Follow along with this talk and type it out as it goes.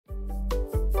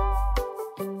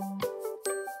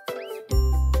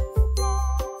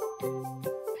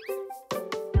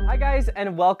guys,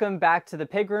 and welcome back to the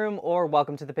Pig Room, or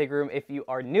welcome to the Pig Room if you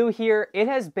are new here. It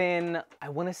has been, I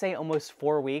want to say, almost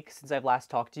 4 weeks since I've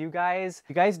last talked to you guys. If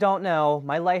you guys don't know,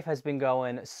 my life has been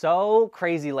going so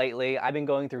crazy lately. I've been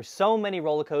going through so many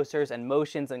roller coasters and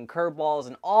motions and curveballs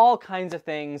and all kinds of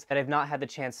things that I've not had the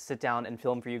chance to sit down and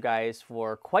film for you guys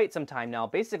for quite some time now,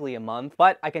 basically a month.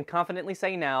 But I can confidently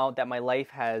say now that my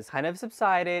life has kind of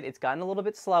subsided. It's gotten a little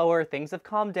bit slower. Things have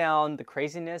calmed down. The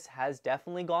craziness has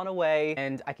definitely gone away,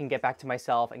 and I can get back to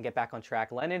myself and get back on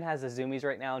track. Lennon has the zoomies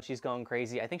right now and she's going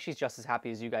crazy. I think she's just as happy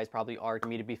as you guys probably are for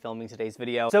me to be filming today's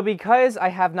video. So because I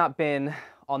have not been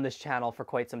on this channel for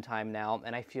quite some time now,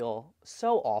 and I feel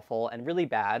so awful and really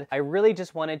bad, I really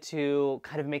just wanted to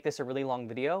kind of make this a really long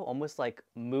video, almost like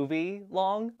movie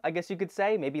long, I guess you could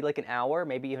say. Maybe like an hour,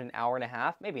 maybe even an hour and a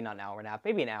half, maybe not an hour and a half,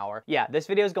 maybe an hour. Yeah, this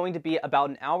video is going to be about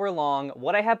an hour long.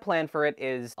 What I have planned for it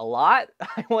is a lot.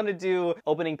 I want to do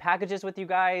opening packages with you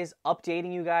guys,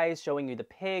 updating you guys, showing you the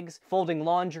pigs, folding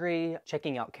laundry,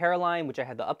 checking out Caroline, which I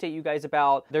had to update you guys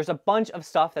about. There's a bunch of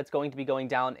stuff that's going to be going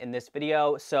down in this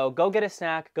video, so go get a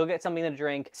snack, go get something to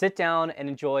drink, sit down and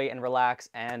enjoy and relax,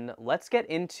 and let's get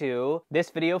into this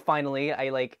video finally.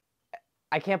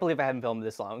 I can't believe I haven't filmed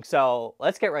this long, so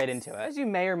let's get right into it. As you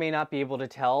may or may not be able to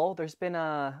tell, there's been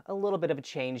a little bit of a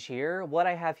change here. What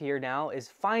I have here now is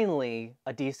finally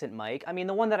a decent mic. I mean,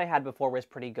 the one that I had before was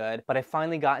pretty good, but I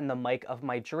finally gotten the mic of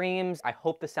my dreams. I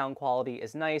hope the sound quality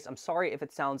is nice. I'm sorry if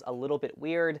it sounds a little bit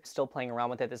weird. Still playing around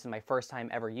with it. This is my first time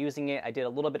ever using it. I did a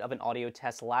little bit of an audio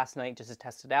test last night just to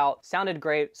test it out. Sounded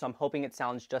great, so I'm hoping it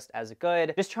sounds just as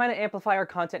good. Just trying to amplify our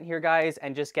content here, guys,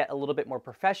 and just get a little bit more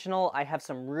professional. I have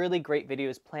some really great videos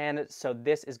planned, so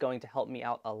this is going to help me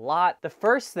out a lot. The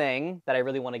first thing that I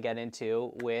really want to get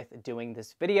into with doing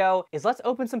this video is let's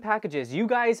open some packages. You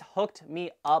guys hooked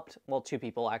me up, well, 2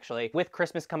 people actually. With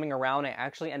Christmas coming around, I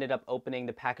actually ended up opening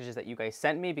the packages that you guys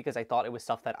sent me because I thought it was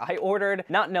stuff that I ordered,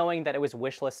 not knowing that it was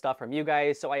wish list stuff from you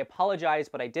guys. So I apologize,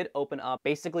 but I did open up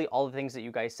basically all the things that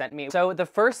you guys sent me. So the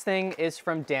first thing is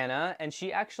from Dana, and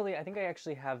she actually, I think I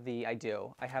actually have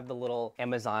I have the little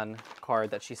Amazon card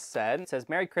that she said. It says,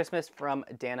 "Merry Christmas from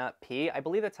Dana P." I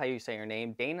believe that's how you say her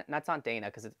name. Dana, that's not Dana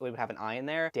because it would have an I in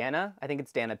there. Dana, I think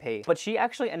it's Dana P. But she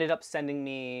actually ended up sending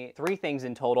me 3 things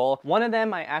in total. One of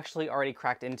them I actually already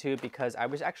cracked into because I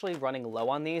was actually running low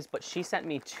on these, but she sent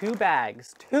me 2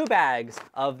 bags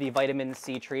of the vitamin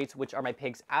C treats, which are my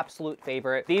pig's absolute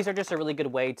favorite. These are just a really good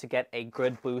way to get a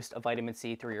good boost of vitamin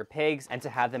C through your pigs and to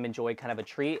have them enjoy kind of a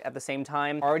treat at the same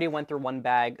time. Already went through 1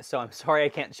 bag, so I'm sorry I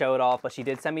can't show it off, but she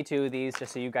did send me 2 of these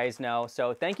just so you guys know.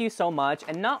 So thank you so much.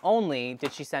 And not only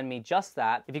did she send me just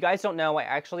that, if you guys don't know, I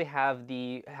actually have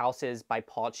the houses by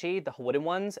Pauchy, the wooden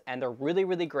ones, and they're really,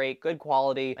 really great, good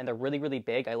quality, and they're really, really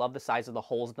big. I love the size of the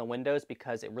holes in the windows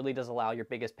because it really does allow your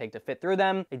biggest pig to fit through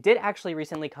them. They did actually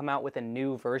recently come out with a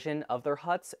new version of their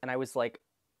huts, and I was like,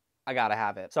 I gotta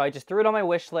have it. So I just threw it on my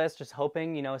wish list, just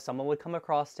hoping, you know, someone would come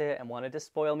across it and wanted to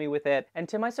spoil me with it. And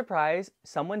to my surprise,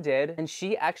 someone did. And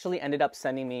she actually ended up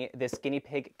sending me this guinea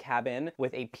pig cabin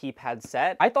with a pee pad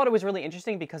set. I thought it was really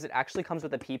interesting because it actually comes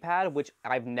with a pee pad, which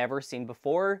I've never seen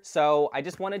before. So I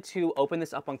just wanted to open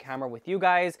this up on camera with you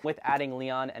guys, with adding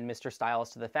Leon and Mr. Styles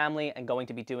to the family and going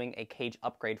to be doing a cage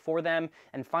upgrade for them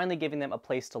and finally giving them a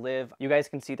place to live. You guys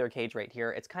can see their cage right here.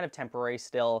 It's kind of temporary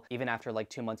still, even after like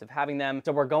 2 months of having them.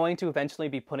 So we're going to eventually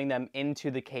be putting them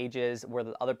into the cages where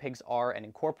the other pigs are and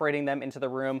incorporating them into the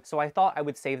room. So I thought I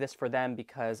would save this for them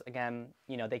because, again,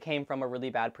 you know, they came from a really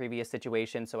bad previous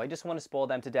situation. So I just want to spoil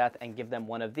them to death and give them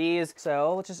one of these.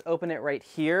 So let's just open it right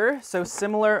here. So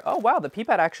similar, oh wow, the pee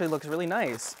pad actually looks really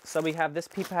nice. So we have this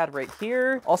pee pad right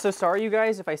here. Also, sorry you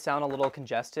guys if I sound a little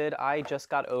congested. I just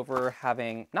got over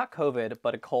having, not COVID,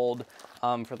 but a cold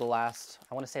for the last,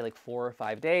 I want to say like 4 or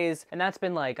 5 days. And that's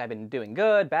been like, I've been doing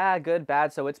good, bad.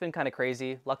 So it's been kind of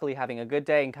crazy. Luckily having a good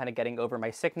day and kind of getting over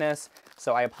my sickness.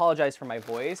 So I apologize for my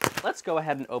voice. Let's go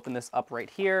ahead and open this up right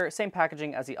here. Same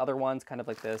packaging as the other ones, kind of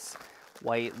like this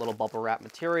white little bubble wrap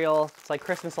material. It's like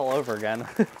Christmas all over again.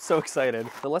 So excited.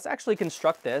 So let's actually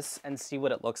construct this and see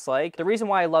what it looks like. The reason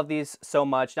why I love these so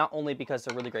much, not only because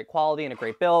they're really great quality and a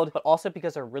great build, but also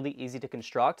because they're really easy to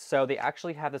construct. So they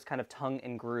actually have this kind of tongue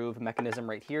and groove mechanism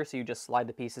right here. So you just slide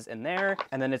the pieces in there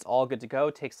and then it's all good to go.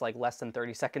 It takes like less than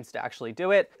 30 seconds to actually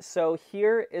do it. So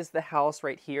here is the house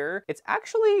right here. It's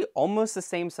actually almost the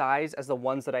same size as the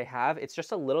ones that I have. It's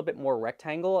just a little bit more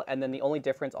rectangle. And then the only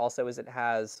difference also is it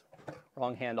has,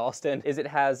 wrong hand, Austin, is it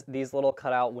has these little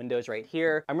cutout windows right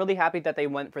here. I'm really happy that they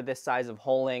went for this size of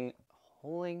holing.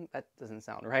 holing? That doesn't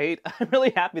sound right. I'm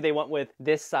really happy they went with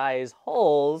this size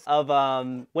holes of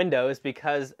windows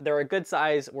because they're a good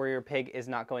size where your pig is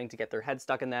not going to get their head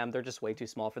stuck in them. They're just way too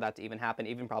small for that to even happen,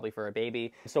 even probably for a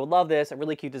baby. So love this, a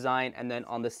really cute design. And then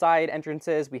on the side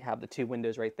entrances, we have the 2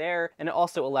 windows right there. And it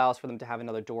also allows for them to have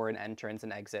another door and entrance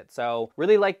and exit. So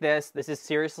really like this. This is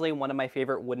seriously one of my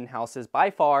favorite wooden houses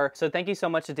by far. So thank you so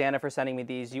much to Dana for sending me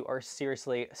these. You are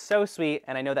seriously so sweet.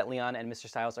 And I know that Leon and Mr.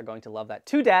 Styles are going to love that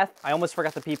to death. I almost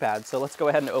forgot the pee pad, so let's go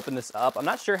ahead and open this up. I'm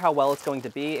not sure how well it's going to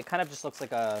be. It kind of just looks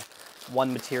like a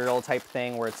one material type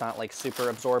thing where it's not like super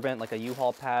absorbent, like a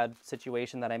U-Haul pad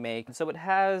situation that I make. So it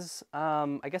has,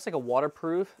 I guess like a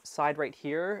waterproof side right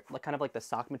here, like kind of like the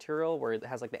sock material where it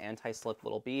has like the anti-slip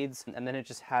little beads. And then it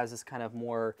just has this kind of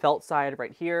more felt side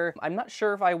right here. I'm not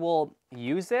sure if I will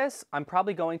use this. I'm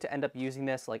probably going to end up using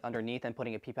this like underneath and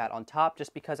putting a pee pad on top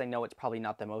just because I know it's probably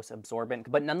not the most absorbent,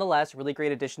 but nonetheless, really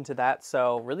great addition to that.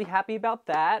 So really happy about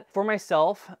that. For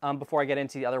myself, before I get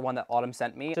into the other one that Autumn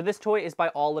sent me. So this toy is by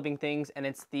All Living Things and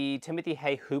it's the Timothy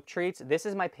Hay Hoop Treats. This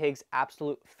is my pig's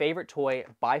absolute favorite toy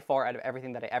by far out of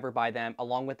everything that I ever buy them,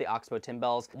 along with the Oxbow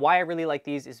Timbels. Why I really like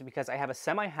these is because I have a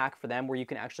semi-hack for them where you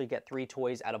can actually get 3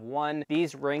 toys out of one.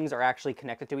 These rings are actually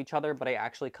connected to each other, but I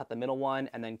actually cut the middle one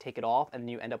and then take it off, and then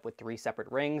you end up with 3 separate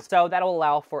rings. So that'll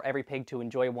allow for every pig to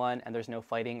enjoy one, and there's no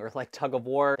fighting or like tug of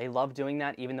war. They love doing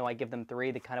that. Even though I give them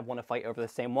 3, they kind of want to fight over the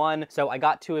same one. So I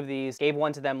got 2 of these, gave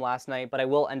one to them last night, but I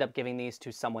will end up giving these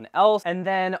to someone else. And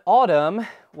then Autumn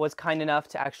was kind enough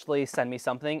to actually send me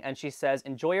something, and she says,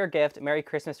 enjoy your gift. Merry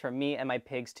Christmas from me and my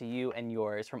pigs to you and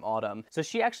yours, from Autumn. So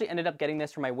she actually ended up getting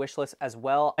this for my wish list as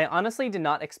well. I honestly did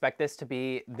not expect this to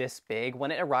be this big.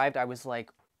 When it arrived, I was like,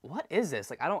 what is this?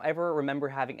 Like, I don't ever remember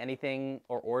having anything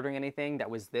or ordering anything that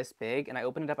was this big. And I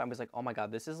opened it up, I was like, oh my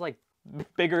God, this is like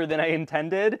bigger than I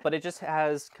intended, but it just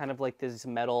has kind of like these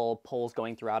metal poles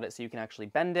going throughout it so you can actually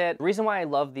bend it. The reason why I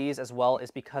love these as well is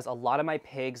because a lot of my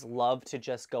pigs love to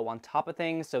just go on top of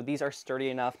things. So these are sturdy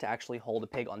enough to actually hold a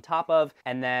pig on top of.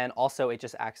 And then also it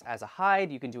just acts as a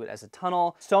hide. You can do it as a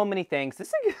tunnel. So many things.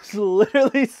 This thing is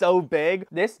literally so big.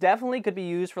 This definitely could be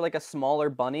used for like a smaller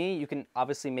bunny. You can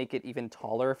obviously make it even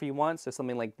taller if you want. So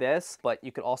something like this, but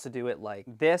you could also do it like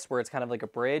this where it's kind of like a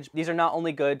bridge. These are not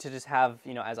only good to just have,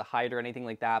 you know, as a hide or anything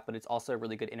like that, but it's also a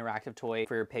really good interactive toy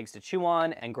for your pigs to chew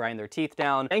on and grind their teeth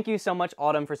down. Thank you so much,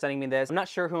 Autumn, for sending me this. I'm not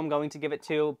sure who I'm going to give it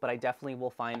to, but I definitely will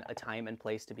find a time and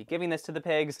place to be giving this to the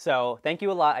pigs. So thank you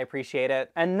a lot. I appreciate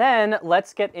it. And then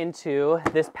let's get into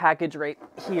this package right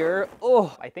here.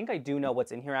 Oh, I think I do know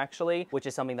what's in here actually, which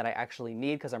is something that I actually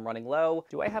need because I'm running low.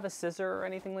 Do I have a scissor or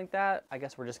anything like that? I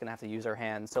guess we're just gonna have to use our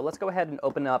hands. So let's go ahead and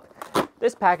open up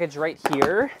this package right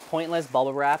here. Pointless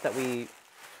bubble wrap that we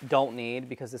don't need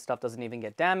because this stuff doesn't even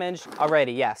get damaged.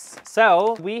 Alrighty, yes.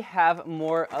 So we have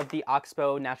more of the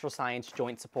Oxbow Natural Science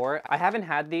joint support. I haven't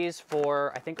had these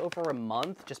for I think over a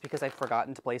month just because I've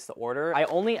forgotten to place the order. I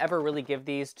only ever really give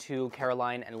these to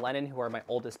Caroline and Lennon, who are my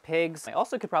oldest pigs. I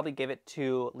also could probably give it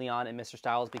to Leon and Mr.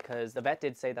 Styles because the vet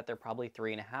did say that they're probably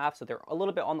 3.5, so they're a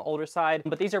little bit on the older side.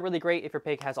 But these are really great if your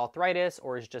pig has arthritis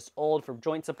or is just old for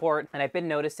joint support. And I've been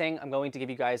noticing, I'm going to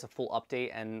give you guys a full update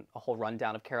and a whole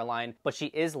rundown of Caroline, but she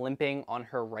is limping on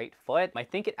her right foot. I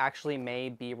think it actually may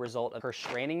be a result of her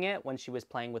straining it when she was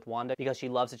playing with Wanda because she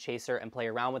loves to chase her and play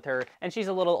around with her. And she's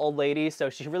a little old lady, so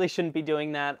she really shouldn't be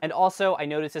doing that. And also, I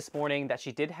noticed this morning that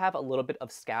she did have a little bit of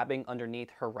scabbing underneath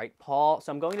her right paw.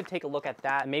 So I'm going to take a look at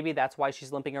that. Maybe that's why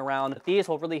she's limping around. But these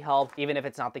will really help, even if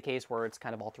it's not the case where it's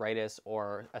kind of arthritis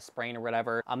or a sprain or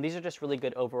whatever. These are just really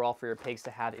good overall for your pigs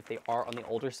to have if they are on the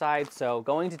older side. So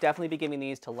going to definitely be giving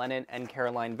these to Lennon and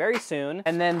Caroline very soon.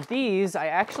 And then these,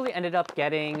 I actually ended up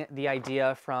getting the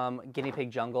idea from Guinea Pig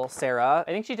Jungle, Sarah.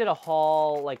 I think she did a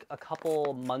haul like a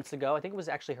couple months ago. I think it was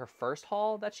actually her first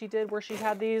haul that she did where she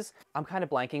had these. I'm kind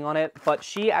of blanking on it, but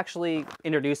she actually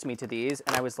introduced me to these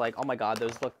and I was like, oh my God,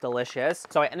 those look delicious.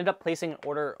 So I ended up placing an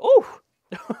order. Oh!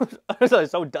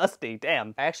 So dusty,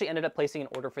 damn. I actually ended up placing an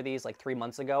order for these like 3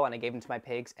 months ago and I gave them to my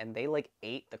pigs and they like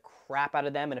ate the crap out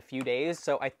of them in a few days.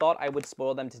 So I thought I would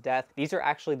spoil them to death. These are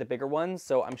actually the bigger ones.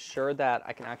 So I'm sure that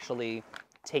I can actually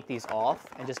take these off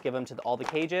and just give them to all the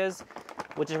cages,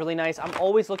 which is really nice. I'm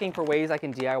always looking for ways I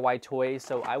can DIY toys.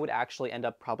 So I would actually end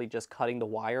up probably just cutting the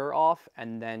wire off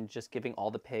and then just giving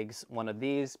all the pigs one of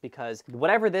these because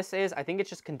whatever this is, I think it's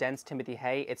just condensed Timothy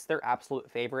hay. It's their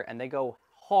absolute favorite and they go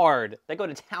hard. They go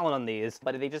to town on these,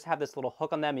 but they just have this little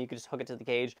hook on them and you can just hook it to the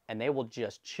cage and they will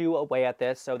just chew away at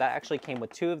this. So that actually came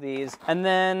with 2 of these. And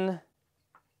then,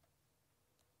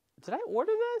 did I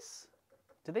order this?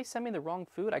 did they send me the wrong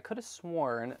food? I could have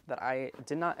sworn that I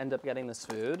did not end up getting this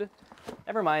food.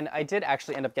 Never mind, I did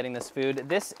actually end up getting this food.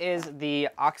 This is the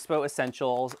Oxbow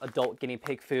Essentials adult guinea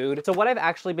pig food. So what I've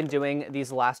actually been doing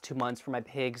these last 2 months for my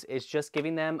pigs is just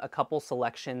giving them a couple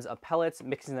selections of pellets,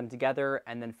 mixing them together,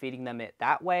 and then feeding them it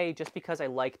that way, just because I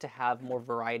like to have more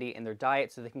variety in their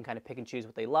diet so they can kind of pick and choose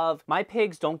what they love. My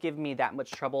pigs don't give me that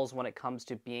much troubles when it comes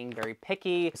to being very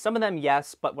picky. Some of them,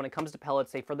 yes, but when it comes to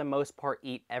pellets, they for the most part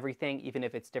eat everything, even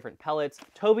if it's different pellets.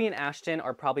 Toby and Ashton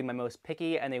are probably my most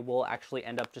picky, and they will actually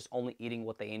end up just only eating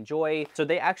what they enjoy. So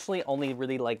they actually only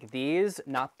really like these,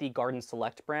 not the Garden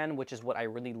Select brand, which is what I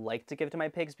really like to give to my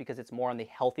pigs because it's more on the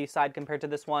healthy side compared to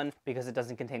this one because it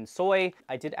doesn't contain soy.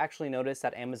 I did actually notice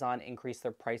that Amazon increased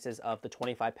their prices of the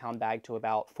 25-pound bag to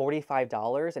about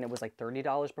 $45, and it was like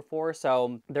 $30 before.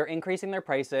 So they're increasing their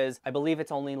prices. I believe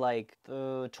it's only like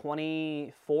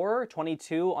 24,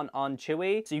 22 on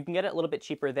Chewy. So you can get it a little bit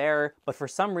cheaper there. But for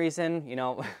some reason, you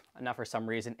know, not for some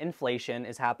reason, inflation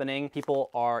is happening. People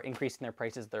are increasing their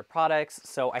prices of their products.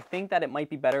 So I think that it might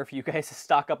be better for you guys to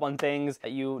stock up on things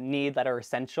that you need that are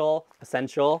essential,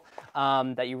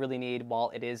 that you really need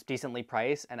while it is decently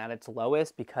priced and at its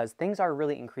lowest, because things are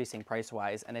really increasing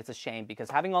price-wise, and it's a shame because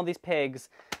having all these pigs,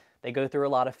 they go through a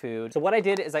lot of food. So what I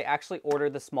did is I actually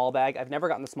ordered the small bag. I've never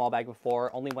gotten the small bag before,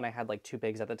 only when I had like 2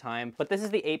 pigs at the time. But this is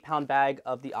the 8-pound bag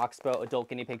of the Oxbow adult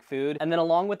guinea pig food. And then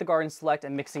along with the Garden Select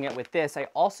and mixing it with this, I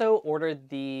also ordered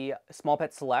the Small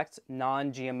Pet Select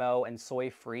non-GMO and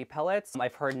soy-free pellets.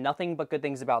 I've heard nothing but good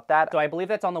things about that. So I believe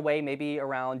that's on the way maybe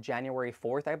around January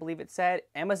 4th, I believe it said.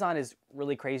 Amazon is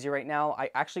really crazy right now.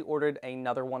 I actually ordered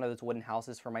another one of those wooden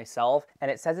houses for myself, and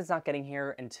it says it's not getting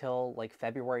here until like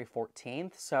February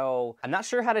 14th. So I'm not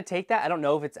sure how to take that. I don't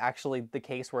know if it's actually the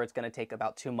case where it's going to take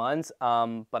about 2 months,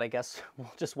 but I guess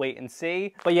we'll just wait and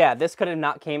see. But yeah, this could have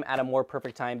not came at a more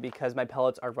perfect time because my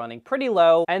pellets are running pretty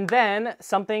low. And then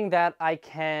something that I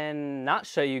cannot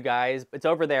show you guys, it's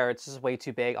over there, it's just way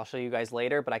too big. I'll show you guys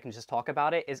later, but I can just talk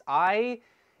about it, is I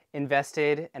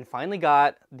invested and finally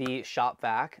got the Shop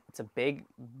Vac. It's a big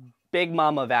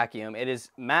mama vacuum. It is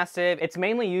massive. It's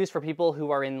mainly used for people who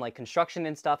are in like construction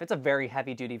and stuff. It's a very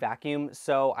heavy duty vacuum.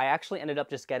 So I actually ended up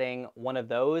just getting one of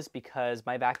those because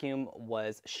my vacuum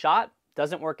was shot,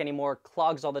 doesn't work anymore,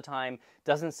 clogs all the time,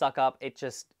 doesn't suck up. It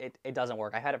doesn't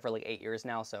work. I had it for like 8 years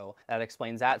now, so that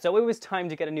explains that. So it was time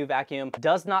to get a new vacuum.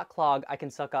 Does not clog. I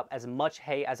can suck up as much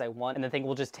hay as I want, and the thing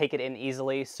will just take it in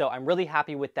easily. So I'm really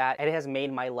happy with that. It has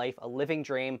made my life a living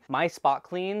dream. My spot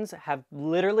cleans have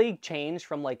literally changed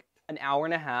from like an hour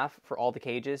and a half for all the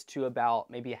cages to about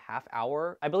maybe a half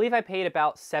hour. I believe I paid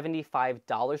about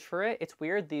 $75 for it. It's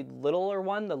weird, the littler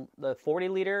one, the 40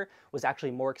 liter was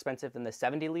actually more expensive than the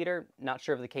 70 liter. Not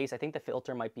sure of the case. I think the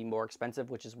filter might be more expensive,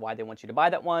 which is why they want you to buy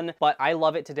that one. But I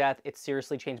love it to death. It's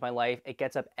seriously changed my life. It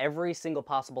gets up every single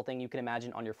possible thing you can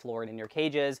imagine on your floor and in your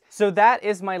cages. So that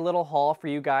is my little haul for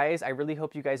you guys. I really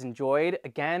hope you guys enjoyed.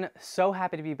 Again, so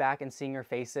happy to be back and seeing your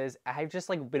faces. I've just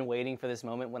like been waiting for this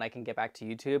moment when I can get back to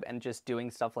YouTube and just doing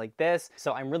stuff like this.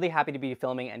 So I'm really happy to be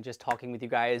filming and just talking with you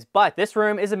guys. But this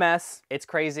room is a mess. It's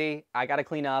crazy. I gotta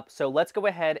clean up. So let's go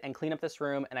ahead and clean up this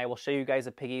room, and I will show you guys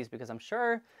the piggies because I'm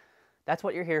sure that's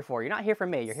what you're here for. You're not here for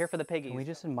me. You're here for the piggies. Can we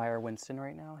just admire Winston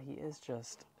right now? He is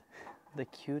just the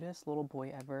cutest little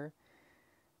boy ever,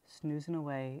 snoozing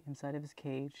away inside of his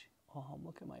cage. Oh,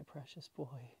 look at my precious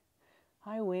boy.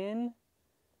 Hi, Win.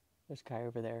 There's Kai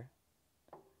over there.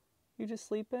 You just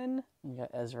sleeping? We got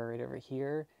Ezra right over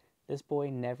here. This boy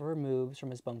never moves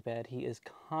from his bunk bed. He is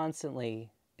constantly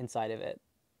inside of it.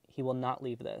 He will not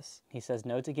leave this. He says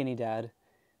no to Guinea Dad,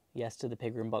 yes to the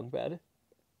pig room bunk bed.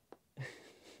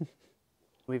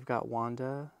 We've got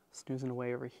Wanda snoozing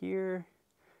away over here.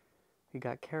 We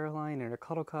got Caroline in her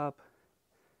cuddle cup.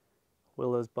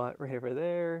 Willow's butt right over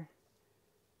there.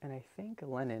 And I think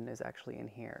Lennon is actually in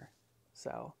here.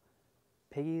 So,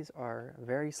 piggies are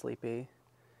very sleepy.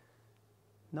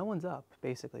 No one's up,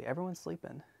 basically. Everyone's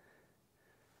sleeping.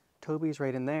 Toby's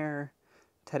right in there.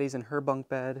 Teddy's in her bunk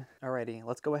bed. Alrighty,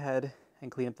 let's go ahead and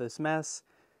clean up this mess,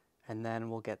 and then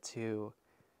we'll get to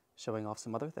showing off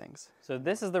some other things. So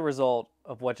this is the result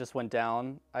of what just went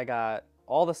down. I got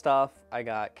all the stuff. I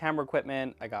got camera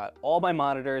equipment. I got all my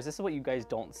monitors. This is what you guys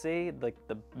don't see, like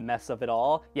the mess of it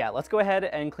all. Yeah, let's go ahead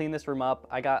and clean this room up.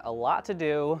 I got a lot to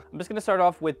do. I'm just gonna start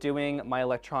off with doing my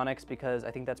electronics because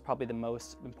I think that's probably the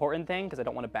most important thing because I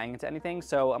don't want to bang into anything.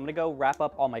 So I'm gonna go wrap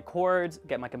up all my cords,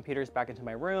 get my computers back into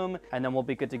my room, and then we'll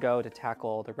be good to go to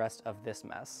tackle the rest of this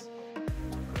mess.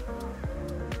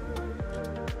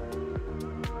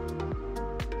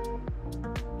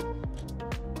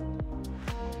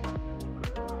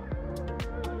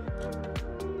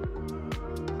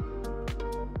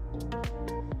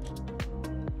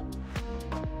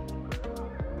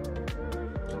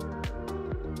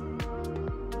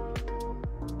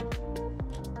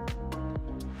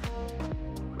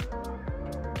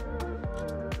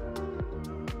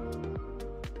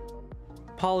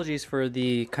 Apologies for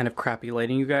the kind of crappy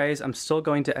lighting, you guys. I'm still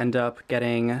going to end up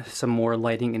getting some more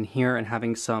lighting in here and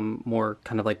having some more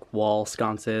kind of like wall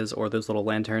sconces or those little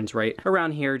lanterns right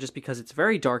around here, just because it's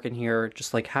very dark in here.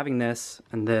 Just like having this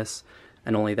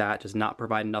and only that does not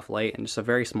provide enough light, and just a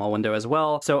very small window as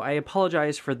well. So I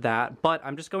apologize for that, but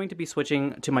I'm just going to be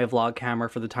switching to my vlog camera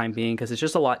for the time being because it's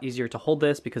just a lot easier to hold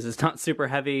this because it's not super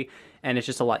heavy and it's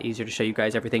just a lot easier to show you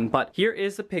guys everything. But here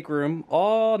is the pig room,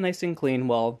 all nice and clean.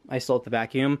 Well, I still have to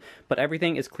vacuum, but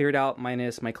everything is cleared out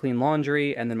minus my clean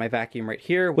laundry and then my vacuum right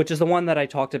here, which is the one that I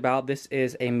talked about. This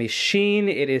is a machine.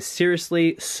 It is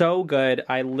seriously so good.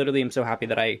 I literally am so happy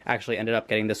that I actually ended up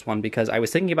getting this one because I was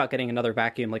thinking about getting another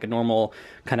vacuum, like a normal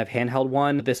kind of handheld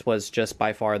one. This was just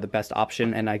by far the best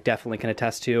option, and I definitely can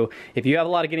attest to, if you have a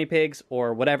lot of guinea pigs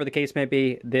or whatever the case may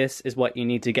be, this is what you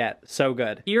need to get. So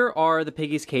good. Here are the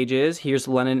piggies' cages. Here's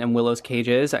Lennon and Willow's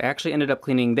cages. I actually ended up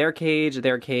cleaning their cage,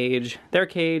 their cage, their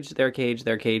cage, their cage,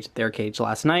 their cage, their cage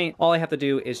last night. All I have to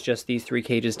do is just these 3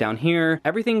 cages down here.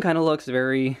 Everything kind of looks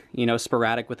very, you know,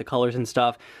 sporadic with the colors and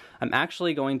stuff. I'm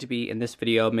actually going to be in this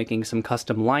video making some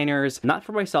custom liners, not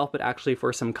for myself, but actually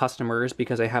for some customers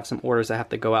because I have some orders that have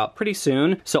to go out pretty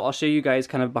soon. So I'll show you guys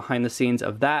kind of behind the scenes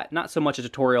of that. Not so much a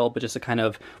tutorial, but just a kind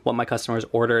of what my customers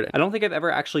ordered. I don't think I've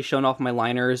ever actually shown off my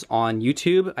liners on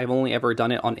YouTube. I've only ever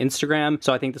done it on Instagram.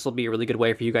 So I think this will be a really good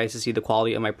way for you guys to see the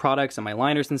quality of my products and my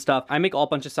liners and stuff. I make all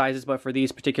bunch of sizes, but for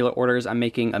these particular orders, I'm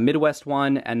making a Midwest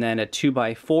one and then a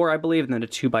 2x4, I believe, and then a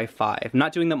 2x5. I'm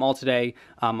not doing them all today.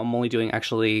 I'm only doing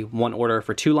actually one order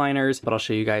for 2 liners, but I'll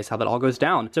show you guys how that all goes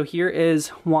down. So here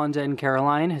is Wanda and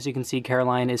Caroline. As you can see,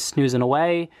 Caroline is snoozing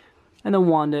away, and then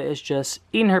Wanda is just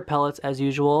eating her pellets as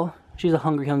usual. She's a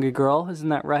hungry, hungry girl, isn't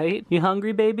that right? You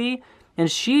hungry, baby?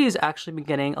 And she's actually been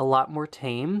getting a lot more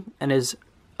tame and is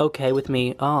okay with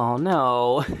me. Oh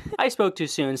no. I spoke too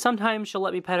soon. Sometimes she'll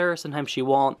let me pet her, sometimes she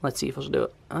won't. Let's see if she'll do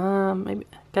it. Maybe.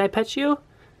 Can I pet you?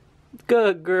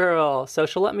 Good girl. So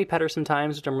she'll let me pet her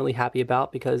sometimes, which I'm really happy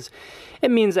about because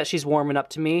it means that she's warming up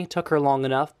to me. Took her long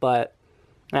enough, but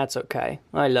that's okay.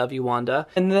 I love you, Wanda.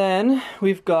 And then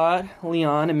we've got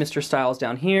Leon and Mr. Styles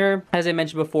down here. As I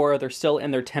mentioned before, they're still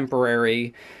in their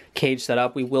temporary cage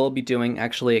setup. We will be doing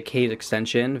actually a cage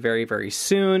extension very, very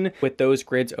soon with those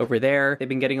grids over there. They've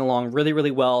been getting along really,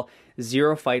 really well.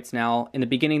 0 fights now. In the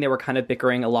beginning, they were kind of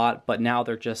bickering a lot, but now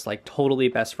they're just like totally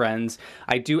best friends.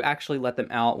 I do actually let them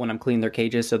out when I'm cleaning their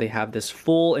cages, so they have this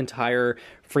full entire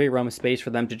free roam space for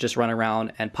them to just run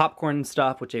around and popcorn and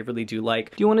stuff, which I really do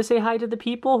like. Do you want to say hi to the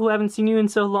people who haven't seen you in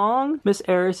so long? Miss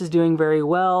Eris is doing very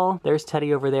well. There's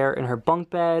Teddy over there in her bunk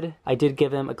bed. I did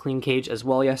give him a clean cage as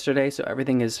well yesterday, so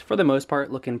everything is, for the most part,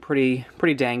 looking pretty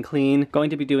dang clean. Going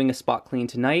to be doing a spot clean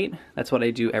tonight. That's what I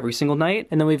do every single night.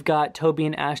 And then we've got Toby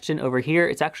and Ashton over here.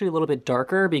 It's actually a little bit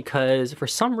darker because for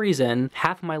some reason,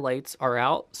 half my lights are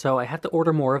out, so I have to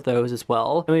order more of those as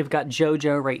well. And we've got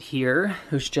Jojo right here,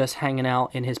 who's just hanging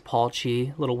out in his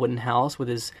Palchi little wooden house with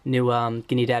his new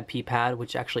Guinea Dad pee pad,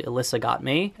 which actually Alyssa got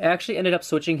me. I actually ended up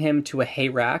switching him to a hay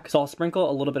rack, so I'll sprinkle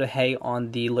a little bit of hay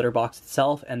on the litter box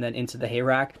itself and then into the hay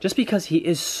rack, just because he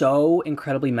is so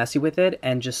incredibly messy with it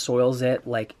and just soils it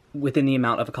like within the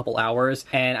amount of a couple hours.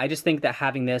 And I just think that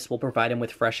having this will provide him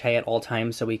with fresh hay at all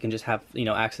times, so we can just have, you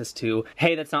know, access to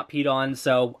hay that's not peed on.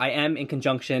 So I am, in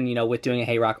conjunction, you know, with doing a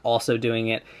hay rack, also doing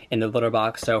it in the litter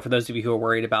box. So for those of you who are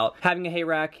worried about having a hay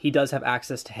rack, he does have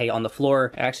access to hay on the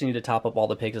floor. I actually need to top up all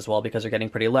the pigs as well because they're getting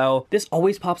pretty low. This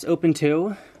always pops open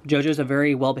too. Jojo's a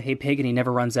very well-behaved pig and he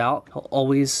never runs out. He'll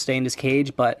always stay in his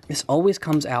cage, but this always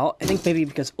comes out. I think maybe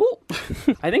because, ooh,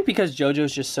 I think because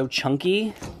Jojo's just so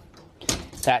chunky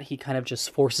that he kind of just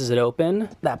forces it open.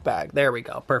 That bag, there we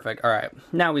go, perfect. All right,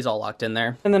 now he's all locked in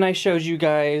there. And then I showed you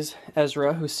guys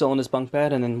Ezra, who's still in his bunk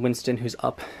bed, and then Winston, who's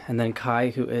up, and then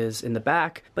Kai, who is in the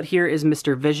back. But here is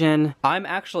Mr. Vision. I'm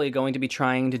actually going to be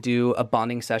trying to do a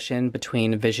bonding session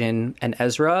between Vision and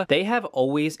Ezra. They have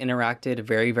always interacted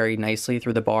very, very nicely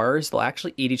through the bars. They'll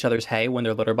actually eat each other's hay when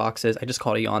their litter boxes. I just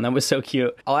called a yawn, that was so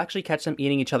cute. I'll actually catch them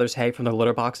eating each other's hay from their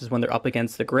litter boxes when they're up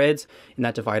against the grids in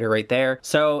that divider right there.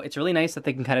 So it's really nice that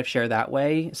they can kind of share that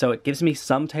way. So it gives me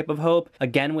some type of hope.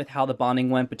 Again, with how the bonding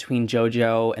went between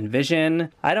Jojo and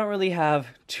Vision, I don't really have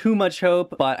too much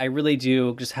hope, but I really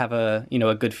do just have a, you know,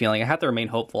 a good feeling. I have to remain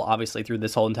hopeful, obviously, through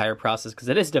this whole entire process because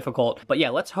it is difficult. But yeah,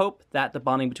 let's hope that the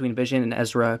bonding between Vision and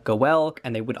Ezra go well,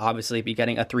 and they would obviously be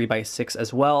getting a 3x6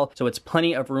 as well. So it's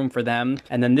plenty of room for them.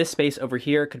 And then this space over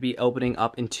here could be opening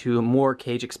up into more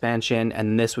cage expansion,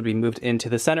 and this would be moved into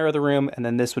the center of the room, and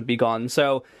then this would be gone.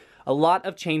 So a lot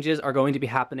of changes are going to be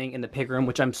happening in the pig room,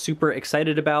 which I'm super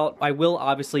excited about. I will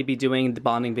obviously be doing the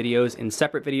bonding videos in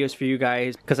separate videos for you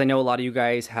guys, because I know a lot of you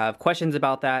guys have questions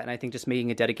about that, and I think just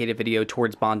making a dedicated video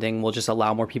towards bonding will just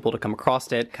allow more people to come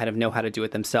across it, kind of know how to do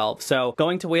it themselves. So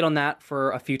going to wait on that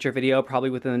for a future video, probably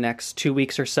within the next 2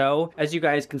 weeks or so. As you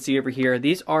guys can see over here,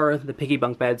 these are the piggy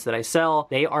bunk beds that I sell.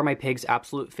 They are my pig's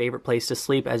absolute favorite place to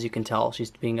sleep. As you can tell,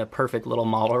 she's being a perfect little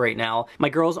model right now. My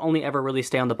girls only ever really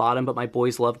stay on the bottom, but my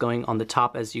boys love going on the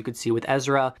top, as you could see with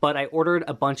Ezra. But I ordered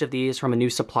a bunch of these from a new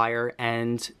supplier,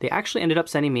 and they actually ended up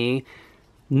sending me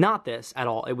not this at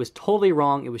all. It was totally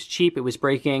wrong. It was cheap. It was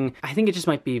breaking. I think it just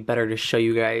might be better to show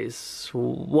you guys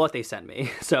what they sent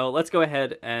me. So let's go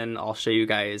ahead and I'll show you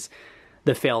guys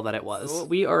the fail that it was. So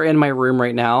we are in my room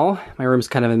right now. My room's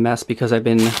kind of a mess because I've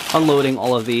been unloading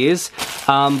all of these.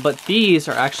 But these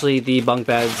are actually the bunk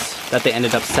beds that they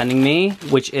ended up sending me,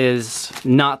 which is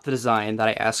not the design that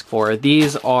I asked for.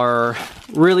 These are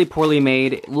really poorly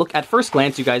made. Look, at first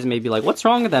glance, you guys may be like, what's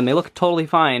wrong with them? They look totally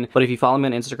fine. But if you follow me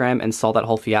on Instagram and saw that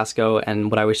whole fiasco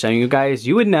and what I was showing you guys,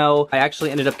 you would know I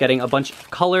actually ended up getting a bunch of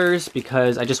colors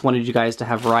because I just wanted you guys to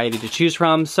have variety to choose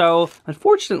from. So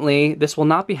unfortunately, this will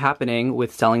not be happening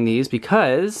with selling these,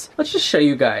 because let's just show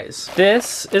you guys.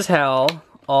 This is how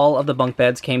all of the bunk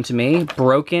beds came to me.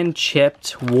 Broken,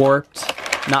 chipped, warped,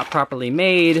 not properly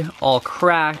made, all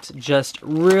cracked, just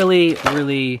really,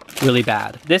 really, really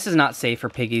bad. This is not safe for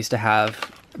piggies to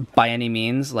have by any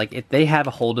means. Like, if they have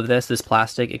a hold of this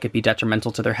plastic, it could be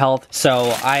detrimental to their health.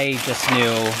 So I just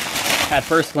knew at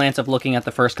first glance of looking at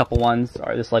the first couple ones,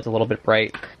 sorry, this light's a little bit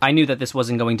bright, I knew that this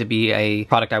wasn't going to be a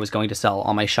product I was going to sell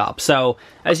on my shop. So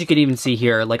as you can even see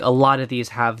here, like, a lot of these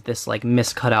have this like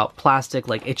miscut out plastic.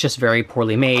 Like, it's just very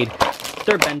poorly made.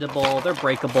 They're bendable, they're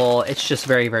breakable. It's just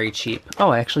very, very cheap.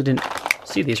 Oh, I actually didn't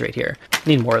see these right here.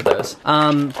 Need more of those.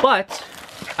 But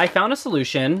I found a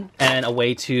solution and a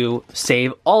way to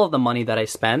save all of the money that I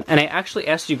spent. And I actually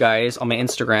asked you guys on my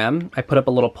Instagram, I put up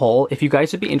a little poll, if you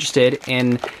guys would be interested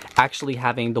in actually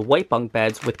having the white bunk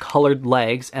beds with colored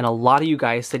legs. And a lot of you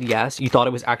guys said yes. You thought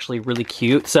it was actually really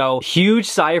cute. So huge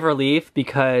sigh of relief,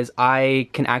 because I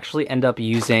can actually end up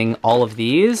using all of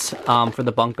these for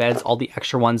the bunk beds, all the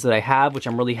extra ones that I have, which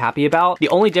I'm really happy about. The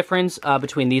only difference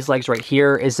between these legs right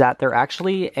here is that they're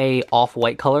actually a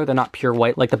off-white color. They're not pure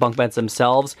white like the bunk beds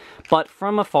themselves, but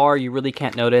from afar you really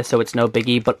can't notice, so it's no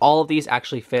biggie. But all of these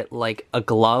actually fit like a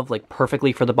glove, like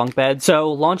perfectly for the bunk bed.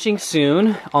 So launching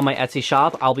soon on my Etsy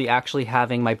shop, I'll be actually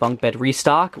having my bunk bed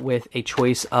restock with a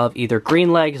choice of either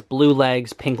green legs, blue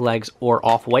legs, pink legs, or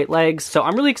off-white legs. So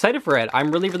I'm really excited for it.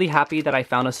 I'm really, really happy that I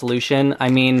found a solution. I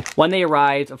mean, when they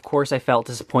arrived, of course I felt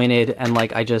disappointed and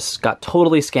like I just got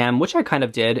totally scammed, which I kind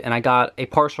of did, and I got a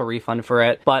partial refund for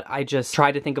it. But I just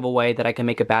tried to think of a way that I can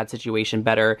make a bad situation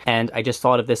better, and I just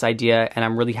thought of this idea, and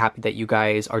I'm really happy that you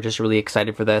guys are just really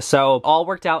excited for this. So all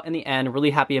worked out in the end,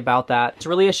 really happy about that. It's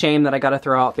really a shame that I gotta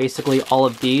throw out basically all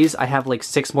of these. I have like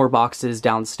 6 more boxes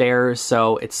downstairs,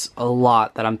 so it's a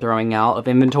lot that I'm throwing out of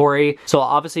inventory. So I'll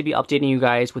obviously be updating you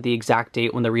guys with the exact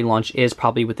date when the relaunch is,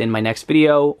 probably within my next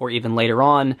video or even later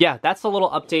on. Yeah, that's a little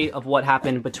update of what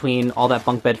happened between all that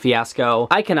bunk bed fiasco.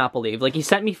 I cannot believe, like, he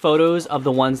sent me photos of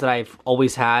the ones that I've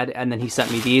always had, and then he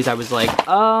sent me these. I was like,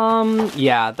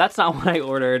 yeah, that's not what I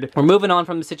ordered. We're moving on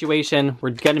from the situation. We're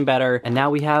getting better. And now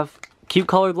we have cute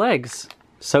colored legs.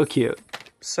 So cute.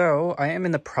 So I am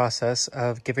in the process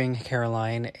of giving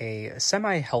Caroline a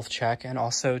semi-health check, and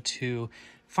also to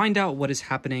find out what is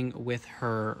happening with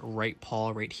her right paw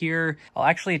right here. I'll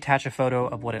actually attach a photo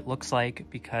of what it looks like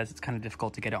because it's kind of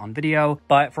difficult to get it on video.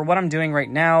 But for what I'm doing right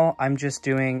now, I'm just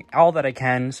doing all that I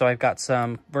can. So I've got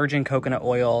some virgin coconut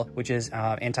oil, which is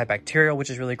antibacterial, which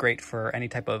is really great for any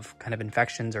type of kind of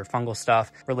infections or fungal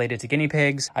stuff related to guinea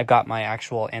pigs. I've got my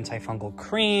actual antifungal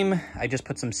cream. I just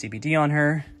put some CBD on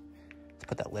her.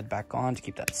 Put that lid back on to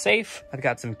keep that safe. I've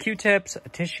got some Q-tips, a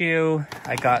tissue.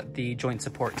 I got the joint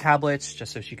support tablets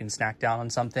just so she can snack down on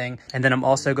something. And then I'm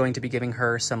also going to be giving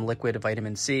her some liquid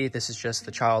vitamin C. This is just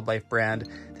the Child Life brand.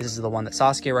 This is the one that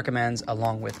Saskia recommends,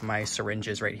 along with my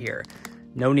syringes right here.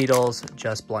 No needles,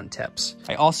 just blunt tips.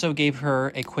 I also gave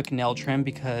her a quick nail trim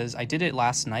because I did it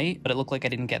last night, but it looked like I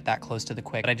didn't get that close to the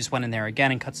quick. But I just went in there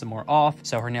again and cut some more off,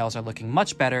 so her nails are looking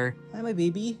much better. Hi, my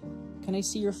baby. Can I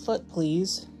see your foot,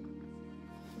 please?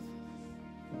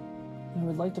 I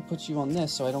would like to put you on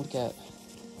this so I don't get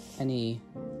any...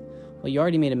 Well, you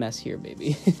already made a mess here,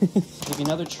 baby. Give you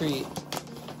another treat,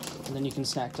 and then you can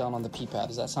snack down on the pee pad.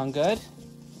 Does that sound good?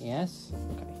 Yes?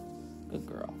 Okay. Good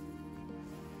girl.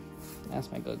 That's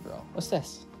my good girl. What's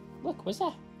this? Look, what's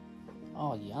that?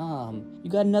 Oh, yum. You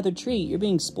got another treat. You're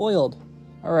being spoiled.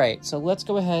 All right, so let's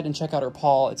go ahead and check out her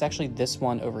paw. It's actually this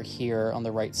one over here on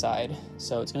the right side.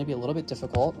 So it's gonna be a little bit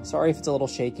difficult. Sorry if it's a little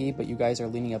shaky, but you guys are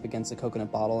leaning up against a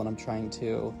coconut bottle and I'm trying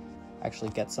to actually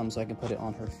get some so I can put it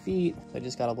on her feet. So I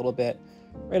just got a little bit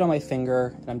right on my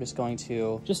finger and I'm just going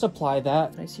to just apply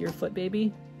that. Can I see your foot,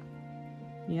 baby?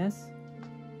 Yes?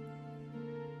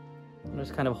 I'll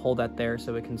just kind of hold that there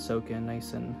so it can soak in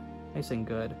nice and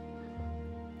good.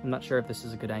 I'm not sure if this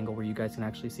is a good angle where you guys can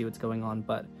actually see what's going on,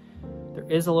 but there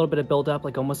is a little bit of buildup,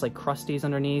 like almost like crusties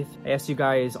underneath. I asked you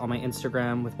guys on my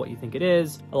Instagram with what you think it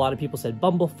is. A lot of people said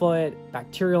bumblefoot,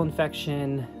 bacterial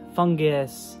infection,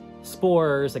 fungus,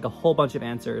 spores, like a whole bunch of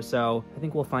answers. So I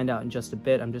think we'll find out in just a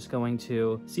bit. I'm just going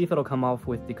to see if it'll come off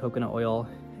with the coconut oil.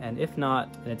 And if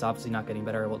not, and it's obviously not getting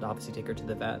better, we'll obviously take her to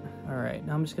the vet. All right,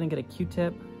 now I'm just gonna get a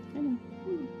Q-tip.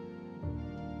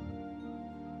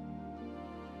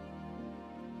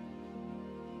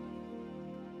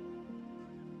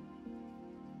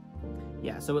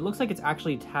 Yeah, so it looks like it's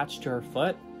actually attached to her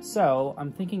foot. So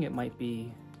I'm thinking it might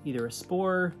be either a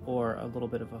spore or a little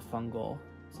bit of a fungal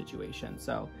situation.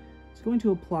 So it's going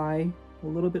to apply a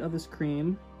little bit of this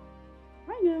cream.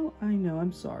 I know,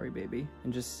 I'm sorry, baby.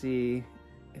 And just see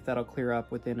if that'll clear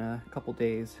up within a couple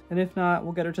days. And if not,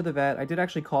 we'll get her to the vet. I did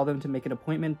actually call them to make an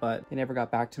appointment, but they never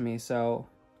got back to me. So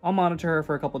I'll monitor her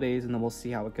for a couple days and then we'll see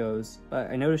how it goes.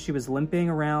 But I noticed she was limping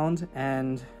around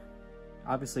and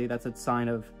obviously that's a sign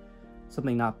of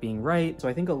something not being right. So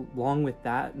I think along with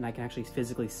that, and I can actually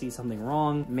physically see something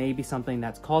wrong, maybe something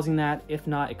that's causing that. If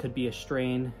not, it could be a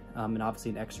strain, and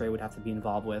obviously an x-ray would have to be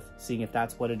involved with seeing if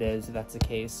that's what it is. If that's the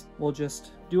case, we'll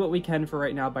just do what we can for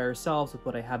right now by ourselves with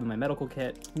what I have in my medical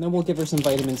kit. And then we'll give her some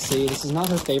vitamin C. This is not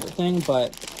her favorite thing,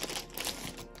 but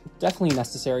definitely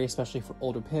necessary, especially for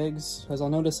older pigs. As I'll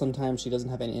notice sometimes she doesn't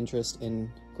have any interest in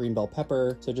green bell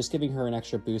pepper, so just giving her an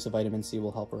extra boost of vitamin C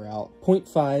will help her out.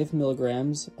 0.5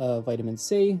 milligrams of vitamin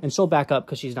C, and she'll back up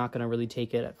because she's not going to really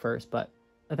take it at first, but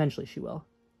eventually she will.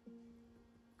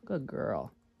 Good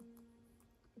girl.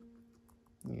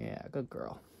 Yeah, good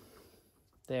girl.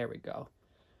 There we go.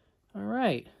 All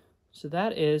right. So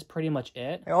that is pretty much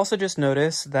it. I also just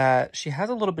noticed that she has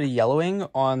a little bit of yellowing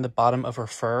on the bottom of her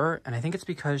fur, and I think it's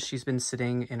because she's been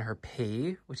sitting in her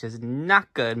pee, which is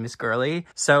not good, Miss Girly.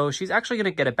 So she's actually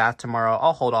gonna get a bath tomorrow.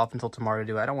 I'll hold off until tomorrow to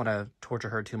do it. I don't wanna torture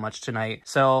her too much tonight.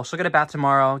 So she'll get a bath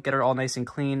tomorrow, get her all nice and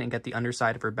clean, and get the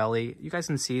underside of her belly. You guys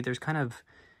can see there's kind of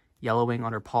yellowing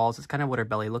on her paws. It's kind of what her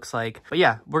belly looks like. But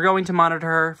yeah, we're going to monitor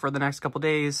her for the next couple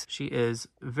days. She is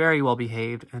very well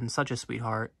behaved and such a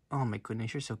sweetheart. Oh my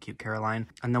goodness, you're so cute, Caroline.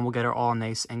 And then we'll get her all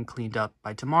nice and cleaned up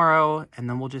by tomorrow, and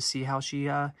then we'll just see how she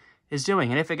is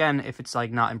doing. And if it's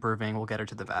like not improving, we'll get her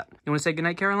to the vet. You want to say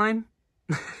goodnight, Caroline?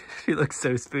 She looks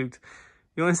so spooked.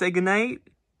 You want to say goodnight?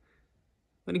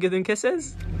 Want to give them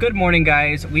kisses? Good morning,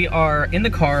 guys. We are in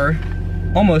the car,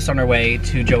 almost on our way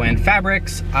to Joann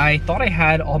Fabrics. I thought I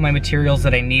had all my materials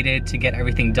that I needed to get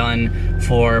everything done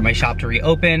for my shop to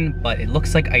reopen, but it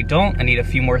looks like I don't. I need a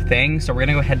few more things, so we're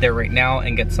gonna go ahead there right now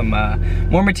and get some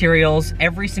more materials.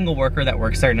 Every single worker that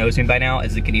works there knows me by now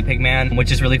as the guinea pig man,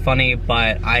 which is really funny,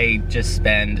 but I just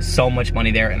spend so much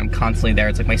money there and I'm constantly there.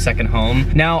 It's like my second home.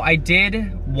 Now, I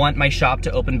did want my shop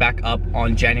to open back up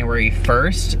on January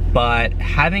 1st, but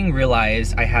having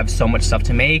realized I have so much stuff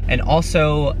to make, and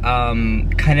also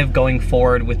kind of going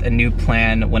forward with a new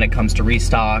plan when it comes to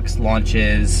restocks,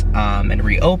 launches, and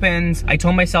reopens, I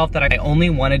told myself that I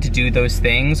only wanted to do those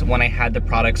things when I had the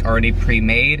products already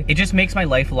pre-made. It just makes my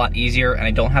life a lot easier, and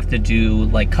I don't have to do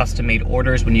like custom-made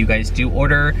orders when you guys do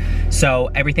order. So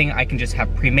everything I can just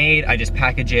have pre-made, I just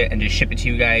package it and just ship it to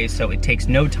you guys, so it takes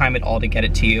no time at all to get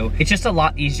it to you. It's just a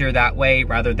lot easier that way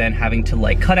rather than having to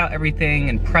like cut out everything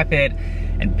and prep it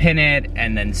and pin it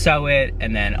and then sew it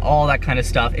and then all that kind of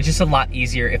stuff. It's just a lot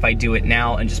easier if I do it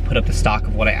now and just put up the stock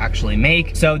of what I actually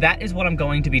make. So that is what I'm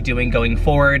going to be doing going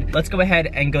forward. Let's go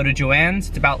ahead and go to Joann's.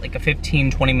 It's about like a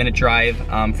 15-20 minute drive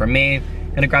from me.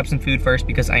 I'm gonna grab some food first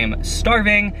because I am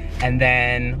starving, and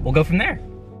then we'll go from there.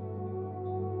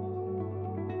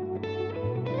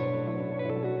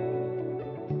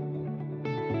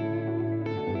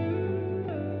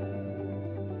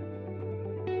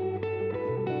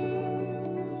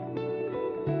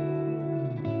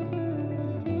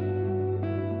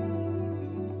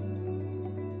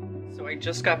 I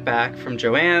just got back from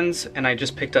Joann's and I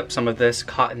just picked up some of this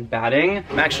cotton batting.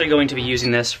 I'm actually going to be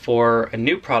using this for a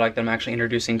new product that I'm actually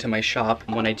introducing to my shop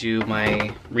when I do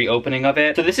my reopening of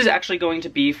it. So this is actually going to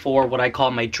be for what I call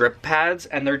my drip pads,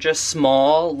 and they're just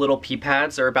small little pee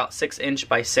pads. They're about 6 inch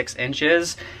by 6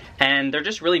 inches. and they're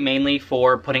just really mainly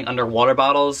for putting under water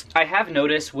bottles. I have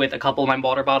noticed with a couple of my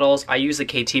water bottles, I use the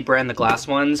KT brand, the glass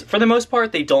ones. For the most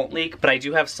part, they don't leak, but I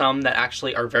do have some that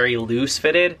actually are very loose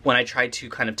fitted when I try to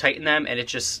kind of tighten them, and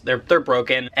it's just, they're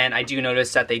broken, and I do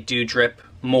notice that they do drip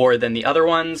more than the other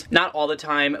ones. Not all the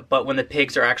time, but when the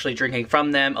pigs are actually drinking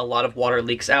from them, a lot of water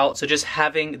leaks out. So just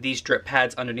having these drip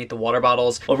pads underneath the water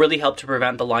bottles will really help to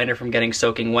prevent the liner from getting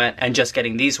soaking wet and just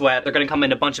getting these wet. They're gonna come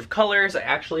in a bunch of colors. I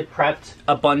actually prepped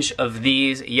a bunch of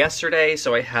these yesterday,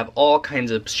 so I have all kinds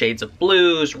of shades of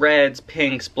blues, reds,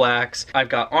 pinks, blacks. I've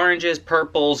got oranges,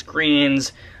 purples,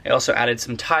 greens. I also added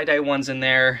some tie-dye ones in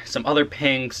there, some other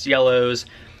pinks, yellows,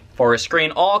 forest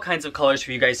green, all kinds of colors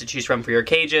for you guys to choose from for your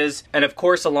cages. And of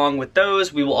course, along with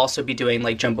those, we will also be doing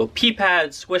like jumbo pee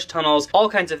pads, swish tunnels, all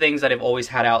kinds of things that I've always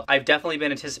had out. I've definitely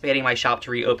been anticipating my shop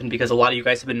to reopen because a lot of you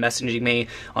guys have been messaging me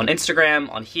on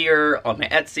Instagram, on here, on my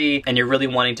Etsy, and you're really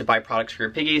wanting to buy products for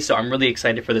your piggies. So I'm really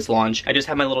excited for this launch. I just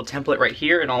have my little template right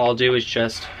here, and all I'll do is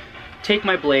just take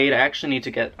my blade. I actually need to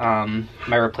get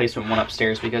my replacement one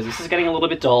upstairs because this is getting a little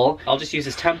bit dull. I'll just use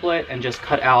this template and just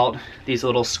cut out these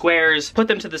little squares, put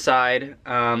them to the side,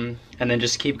 and then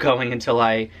just keep going until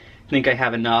I think I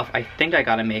have enough. I think I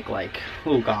gotta make like,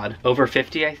 oh God, over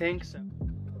 50, I think. So.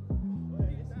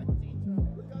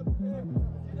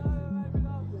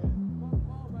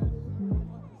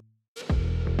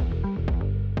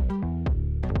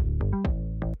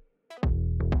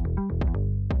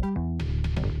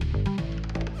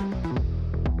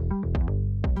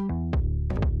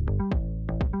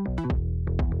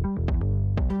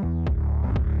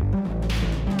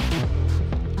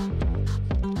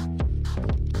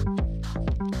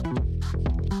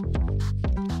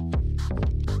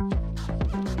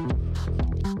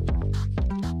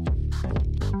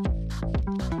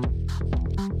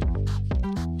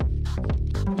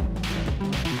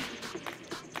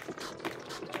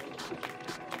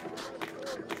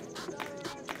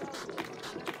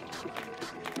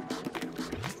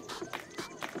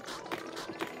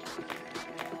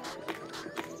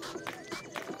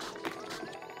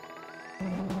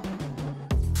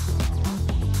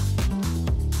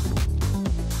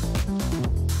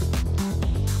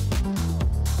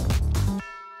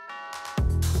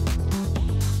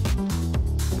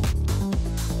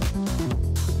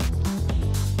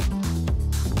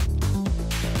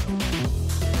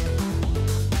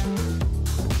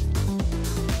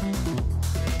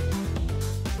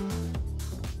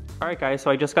 Alright guys,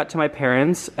 so I just got to my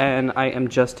parents and I am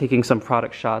just taking some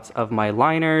product shots of my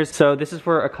liners. So this is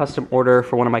for a custom order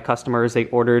for one of my customers. They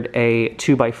ordered a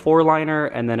 2x4 liner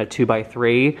and then a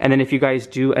 2x3. And then if you guys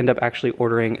do end up actually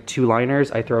ordering 2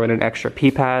 liners, I throw in an extra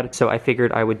pee pad. So I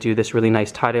figured I would do this really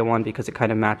nice tie-dye one because it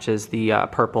kind of matches the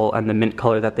purple and the mint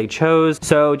color that they chose.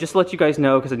 So just to let you guys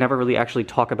know, because I never really actually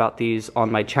talk about these on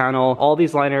my channel, all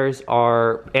these liners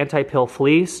are anti-pill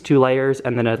fleece, 2 layers,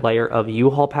 and then a layer of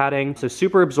U-Haul padding. So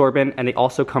super absorbent. And they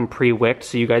also come pre-wicked,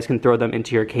 so you guys can throw them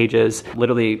into your cages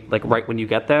literally like right when you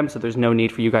get them, so there's no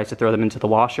need for you guys to throw them into the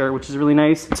washer, which is really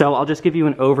nice. So I'll just give you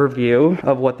an overview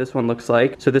of what this one looks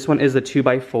like. So this one is the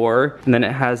 2x4, and then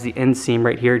it has the inseam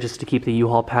right here just to keep the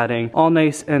U-Haul padding all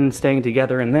nice and staying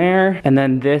together in there. And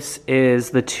then this is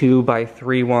the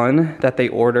 2x3 one that they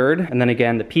ordered. And then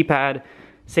again, the pee pad,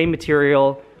 same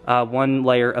material, 1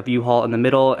 layer of U-Haul in the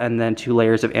middle, and then 2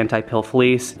 layers of anti-pill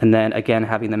fleece, and then again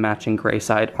having the matching gray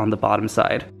side on the bottom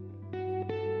side.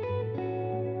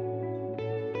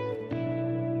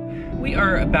 We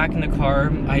are back in the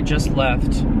car. I just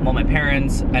left, well, my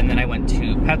parents, and then I went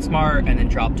to PetSmart and then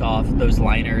dropped off those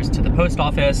liners to the post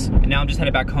office. And now I'm just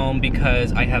headed back home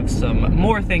because I have some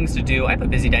more things to do. I have a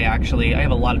busy day actually. I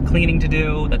have a lot of cleaning to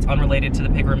do that's unrelated to the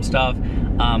pig room stuff,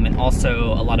 and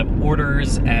also a lot of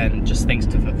orders and just things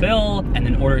to fulfill, and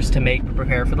then orders to make to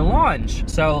prepare for the launch.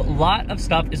 So a lot of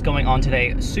stuff is going on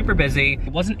today, super busy. I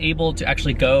wasn't able to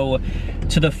actually go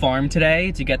to the farm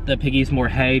today to get the piggies more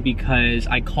hay because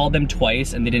I called them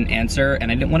twice and they didn't answer,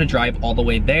 and I didn't want to drive all the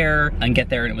way there and get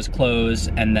there and it was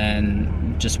closed and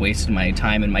then just wasted my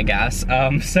time and my gas.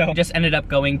 So I just ended up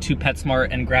going to PetSmart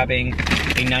and grabbing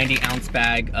a 90-ounce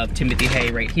bag of Timothy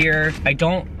hay right here. I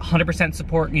don't 100%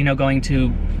 support, you know, going to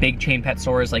big chain pet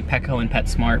stores like Petco and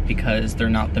PetSmart because they're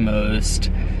not the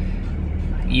most,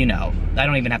 you know, I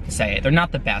don't even have to say it. They're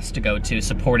not the best to go to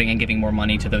supporting and giving more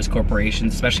money to those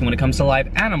corporations, especially when it comes to live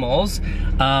animals.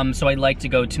 So I like to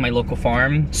go to my local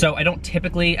farm. So I don't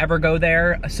typically ever go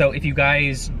there. So if you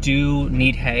guys do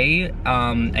need hay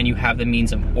and you have the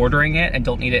means of ordering it and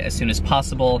don't need it as soon as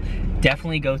possible,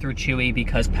 definitely go through Chewy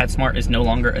because PetSmart is no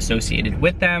longer associated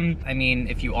with them. I mean,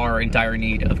 if you are in dire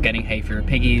need of getting hay for your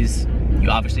piggies, you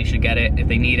obviously should get it if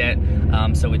they need it.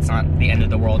 So it's not the end of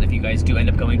the world if you guys do end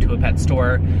up going to a pet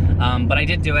store. But I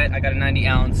did do it. I got a 90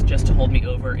 ounce just to hold me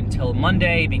over until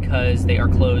Monday because they are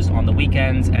closed on the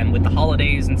weekends and with the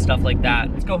holidays and stuff like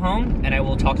that. Let's go home and I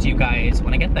will talk to you guys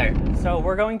when I get there. So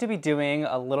we're going to be doing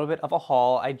a little bit of a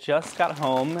haul. I just got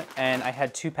home and I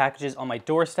had 2 packages on my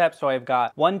doorstep. So I've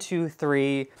got 1, 2,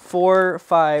 3, 4,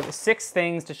 5, 6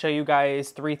 things to show you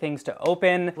guys, 3 things to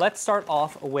open. Let's start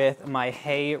off with my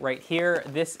hay right here.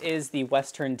 This is the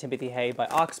Western Timothy hay by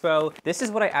Oxbow. This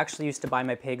is what I actually used to buy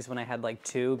my pigs when I had like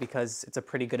 2 because it's a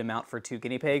pretty good amount for 2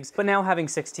 guinea pigs. But now having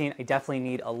 16, I definitely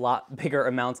need a lot bigger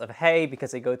amounts of hay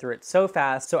because I go through it so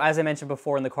fast. So as I mentioned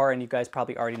before in the car, and you guys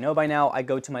probably already know by now, I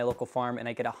go to my local farm and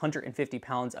I get 150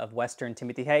 pounds of Western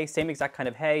Timothy hay, same exact kind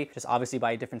of hay, just obviously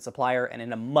by a different supplier and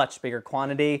in a much bigger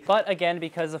quantity. But again,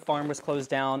 because the farm was closed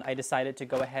down, I decided to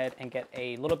go ahead and get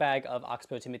a little bag of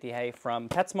Oxbow Timothy hay from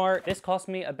PetSmart. This cost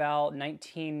me about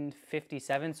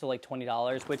 $19.57, so like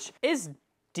 $20, which is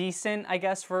decent, I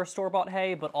guess, for store-bought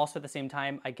hay, but also at the same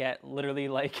time, I get literally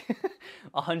like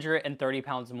 130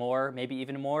 pounds more, maybe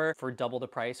even more, for double the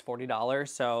price, $40.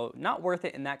 So not worth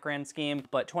it in that grand scheme,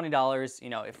 but $20, you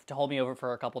know, if to hold me over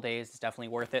for a couple days, it's definitely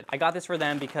worth it. I got this for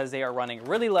them because they are running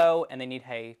really low and they need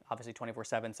hay, obviously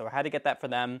 24/7, so I had to get that for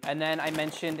them. And then I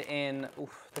mentioned in,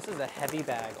 oof, this is a heavy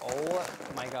bag. Oh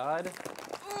my God.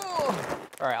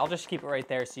 All right, I'll just keep it right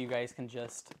there so you guys can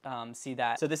just see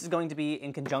that. So this is going to be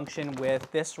in conjunction with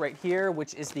this right here,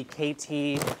 which is the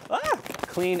KT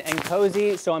Clean and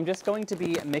Cozy. So I'm just going to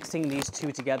be mixing these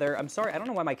 2 together. I'm sorry, I don't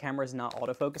know why my camera is not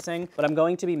autofocusing, but I'm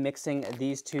going to be mixing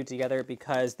these 2 together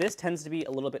because this tends to be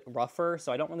a little bit rougher.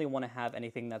 So I don't really want to have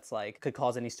anything that's like, could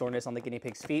cause any soreness on the guinea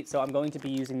pig's feet. So I'm going to be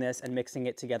using this and mixing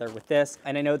it together with this.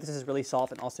 And I know this is really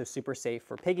soft and also super safe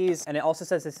for piggies. And it also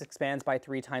says this expands by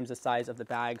 3 times the size of the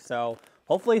bag. So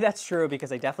hopefully that's true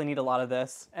because I definitely need a lot of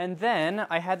this. And then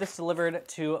I had this delivered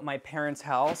to my parents'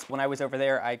 house. When I was over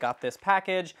there, I got this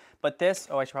package, but this,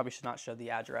 oh, I probably should not show the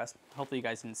address. Hopefully you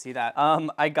guys didn't see that.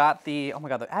 I got the, oh my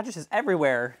God, the address is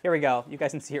everywhere. Here we go. You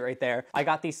guys can see it right there. I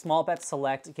got the Small Bet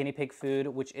Select guinea pig food,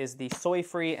 which is the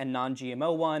soy-free and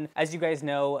non-GMO one. As you guys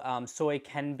know, soy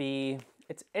can be,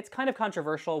 it's kind of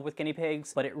controversial with guinea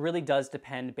pigs, but it really does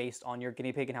depend based on your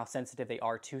guinea pig and how sensitive they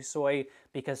are to soy,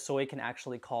 because soy can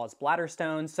actually cause bladder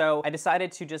stones. So I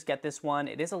decided to just get this one.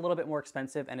 It is a little bit more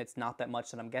expensive and it's not that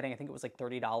much that I'm getting. I think it was like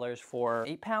 $30 for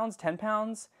 8 pounds, 10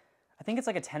 pounds. I think it's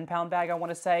like a 10-pound bag, I want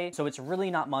to say. So it's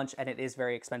really not much and it is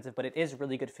very expensive, but it is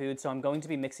really good food. So I'm going to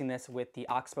be mixing this with the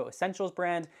Oxbow Essentials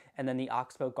brand and then the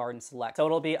Oxbow Garden Select. So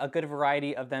it'll be a good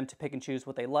variety of them to pick and choose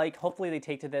what they like. Hopefully they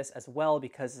take to this as well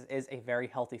because it is a very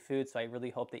healthy food. So I really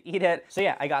hope they eat it. So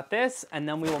yeah, I got this and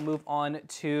then we will move on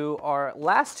to our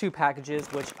last 2 packages,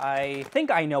 which I think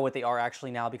I know what they are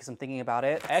actually now because I'm thinking about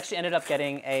it. I actually ended up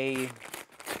getting a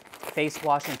face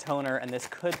wash and toner, and this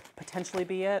could potentially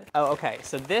be it. Oh, okay,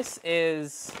 so this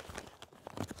is,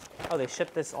 oh, they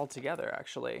shipped this all together,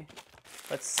 actually.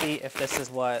 Let's see if this is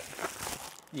what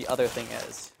the other thing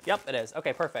is. Yep, it is.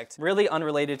 Okay, perfect. Really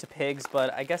unrelated to pigs,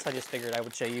 but I guess I just figured I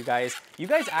would show you guys. You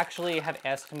guys actually have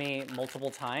asked me multiple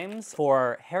times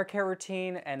for hair care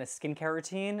routine and a skincare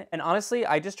routine. And honestly,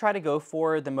 I just try to go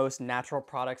for the most natural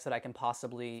products that I can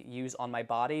possibly use on my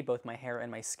body, both my hair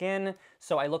and my skin.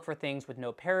 So I look for things with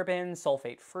no parabens,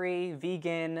 sulfate-free,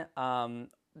 vegan,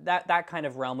 that kind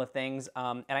of realm of things.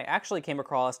 And I actually came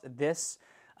across this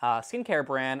skincare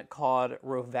brand called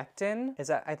Rovectin.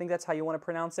 I think that's how you want to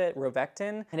pronounce it,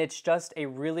 Rovectin. And it's just a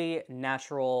really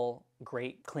natural,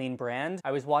 great, clean brand.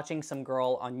 I was watching some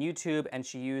girl on YouTube and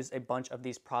she used a bunch of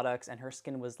these products and her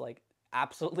skin was like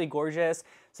absolutely gorgeous.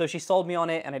 So she sold me on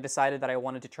it and I decided that I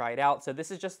wanted to try it out. So this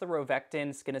is just the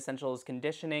Rovectin Skin Essentials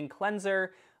Conditioning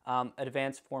Cleanser.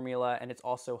 Advanced formula, and it's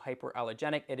also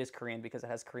hypoallergenic. It is Korean because it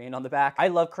has Korean on the back. I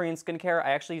love Korean skincare. I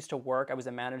actually used to work, I was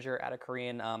a manager at a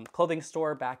Korean clothing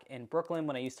store back in Brooklyn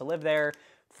when I used to live there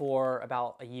for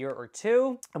about a year or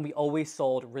 2, and we always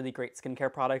sold really great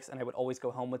skincare products, and I would always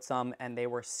go home with some, and they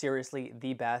were seriously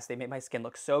the best. They made my skin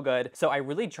look so good. So I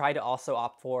really try to also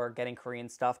opt for getting Korean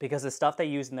stuff because the stuff they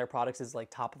use in their products is like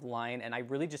top of the line, and I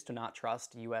really just do not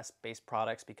trust US-based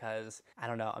products because, I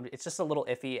don't know, it's just a little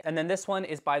iffy. And then this one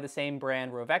is by the same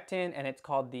brand, Rovectin, and it's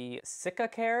called the Sika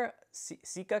Care,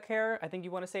 I think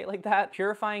you want to say it like that.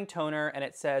 Purifying toner, and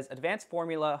it says advanced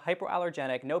formula,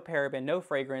 hypoallergenic, no paraben, no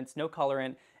fragrance, no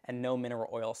colorant, and no mineral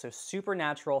oil. So super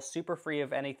natural, super free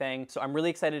of anything. So I'm really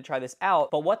excited to try this out.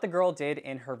 But what the girl did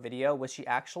in her video was she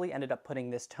actually ended up putting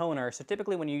this toner. So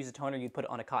typically when you use a toner, you'd put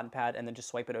it on a cotton pad and then just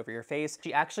swipe it over your face.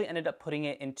 She actually ended up putting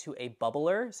it into a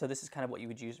bubbler. So this is kind of what you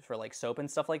would use for like soap and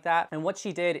stuff like that. And what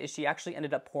she did is she actually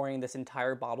ended up pouring this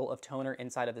entire bottle of toner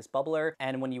inside of this bubbler.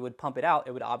 And when you would pump it out,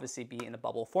 it would obviously be in a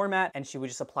bubble format. And she would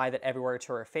just apply that everywhere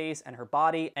to her face and her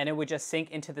body. And it would just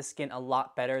sink into the skin a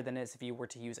lot better than as if you were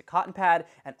to use a cotton pad.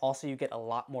 And also you get a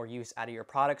lot more use out of your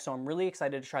product. So I'm really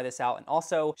excited to try this out. And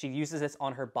also she uses this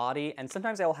on her body. And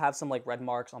sometimes I will have some like red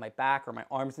marks on my back or my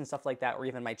arms and stuff like that, or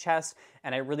even my chest.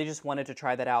 And I really just wanted to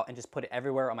try that out and just put it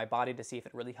everywhere on my body to see if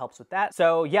it really helps with that.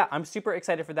 So yeah, I'm super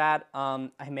excited for that.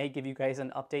 I may give you guys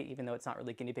an update, even though it's not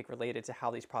really guinea pig related to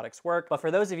how these products work. But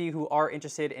for those of you who are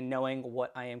interested in knowing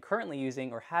what I am currently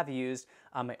using or have used,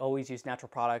 I always use natural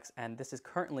products. And this is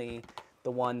currently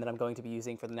the one that I'm going to be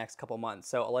using for the next couple months.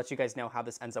 So I'll let you guys know how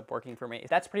this ends up working for me.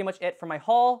 That's pretty much it for my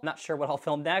haul. I'm not sure what I'll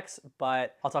film next,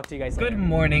 but I'll talk to you guys later. Good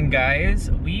morning,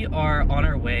 guys. We are on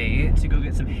our way to go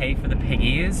get some hay for the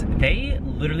piggies. They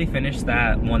literally finished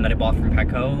that one that I bought from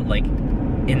Petco, like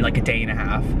in like a day and a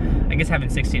half. I guess having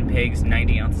 16 pigs,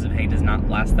 90 ounces of hay does not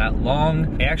last that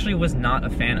long. I actually was not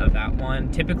a fan of that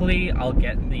one. Typically, I'll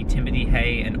get the Timothy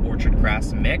hay and orchard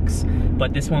grass mix,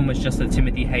 but this one was just the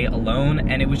Timothy hay alone,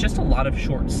 and it was just a lot of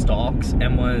short stalks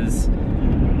and was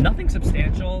nothing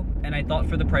substantial. And I thought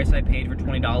for the price I paid for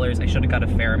 $20, I should have got a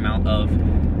fair amount of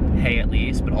hay at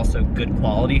least, but also good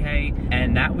quality hay.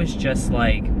 And that was just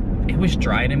like, it was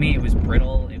dry to me, it was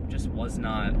brittle, it just was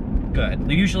not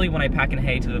good. Usually when I pack in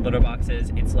hay to the litter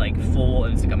boxes, it's like full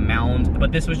and it's like a mound,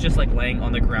 but this was just like laying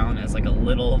on the ground as like a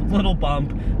little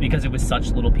bump because it was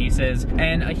such little pieces.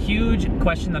 And a huge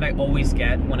question that I always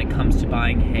get when it comes to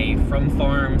buying hay from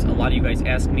farms, a lot of you guys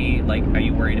ask me, like, are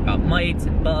you worried about mites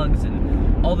and bugs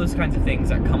and all those kinds of things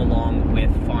that come along with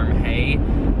farm hay?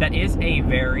 That is a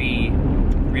very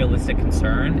realistic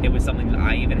concern. It was something that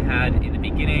I even had in the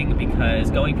beginning, because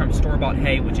going from store-bought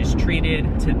hay, which is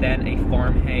treated, to then a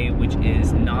farm hay, which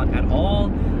is not at all,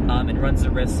 and runs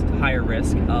the higher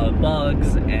risk of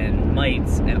bugs and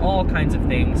mites and all kinds of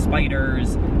things,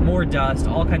 spiders, more dust,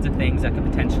 all kinds of things that could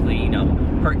potentially, you know,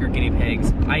 hurt your guinea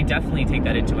pigs. I definitely take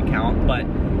that into account, but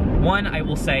one, I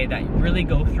will say that really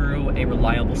go through a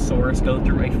reliable source, go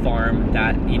through a farm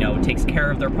that, you know, takes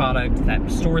care of their product, that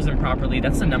stores them properly.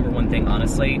 That's the number one thing,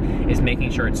 honestly, is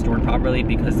making sure it's stored properly,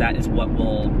 because that is what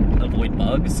will avoid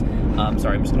bugs.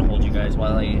 Sorry, I'm just gonna hold you guys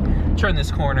while I turn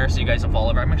this corner so you guys don't fall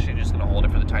over. I'm actually just gonna hold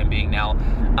it for the time being now.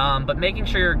 But making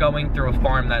sure you're going through a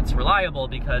farm that's reliable,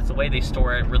 because the way they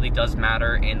store it really does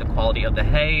matter in the quality of the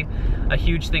hay. A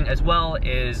huge thing as well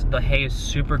is the hay is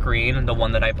super green, the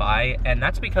one that I buy, and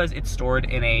that's because it's stored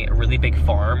in a really big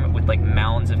farm with like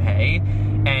mounds of hay,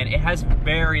 and it has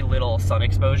very little sun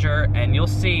exposure. And you'll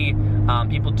see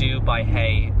people do buy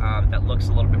hay that looks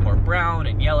a little bit more brown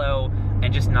and yellow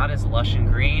and just not as lush and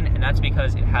green, and that's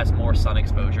because it has more sun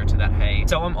exposure to that hay.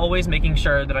 So I'm always making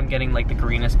sure that I'm getting like the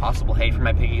greenest possible hay for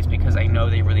my piggies, because I know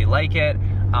they really like it.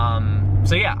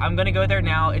 So yeah, I'm gonna go there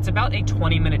now. It's about a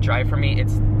 20-minute drive for me.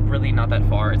 It's really not that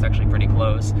far, it's actually pretty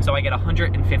close. So I get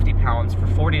 150 pounds for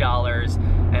 $40,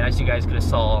 and as you guys could have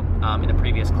saw in the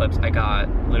previous clips, I got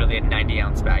literally a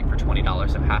 90-ounce bag for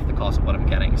 $20, so half the cost of what I'm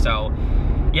getting. So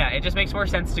yeah, it just makes more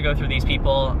sense to go through these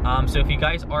people. So if you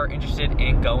guys are interested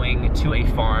in going to a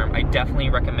farm, I definitely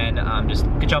recommend just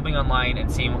jumping online and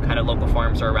seeing what kind of local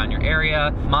farms are around your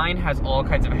area. Mine has all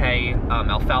kinds of hay,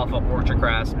 alfalfa, orchard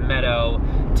grass, meadow,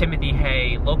 Timothy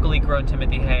hay, locally grown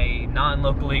Timothy hay,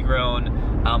 non-locally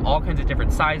grown, all kinds of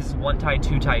different sizes, 1-tie,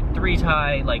 2-tie,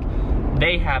 3-tie. Like,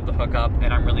 they have the hookup,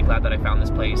 and I'm really glad that I found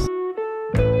this place.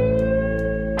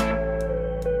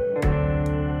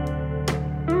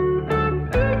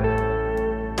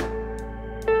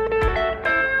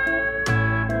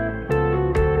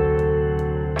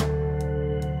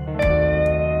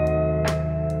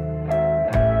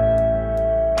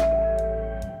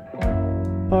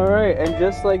 And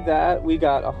just like that, we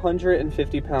got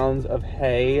 150 pounds of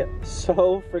hay.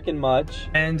 So freaking much.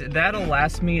 And that'll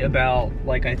last me about,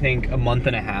 like, I think a month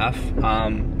and a half,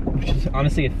 which is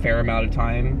honestly a fair amount of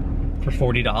time for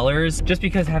 $40. Just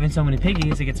because having so many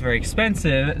piggies, it gets very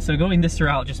expensive. So going this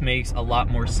route just makes a lot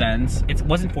more sense. It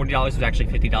wasn't $40, it was actually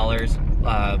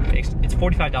 $50. It's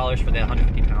 $45 for the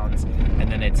 150 pounds,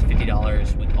 and then it's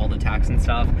 $50 with all the tax and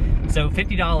stuff. So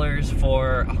 $50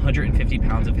 for 150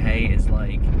 pounds of hay is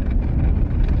like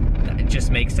it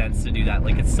just makes sense to do that.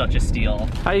 Like, it's such a steal.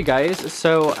 Hi you guys,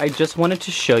 so I just wanted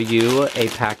to show you a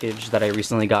package that I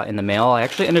recently got in the mail. I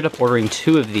actually ended up ordering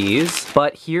 2 of these,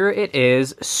 but here it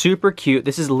is, super cute.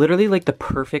 This is literally like the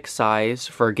perfect size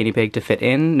for a guinea pig to fit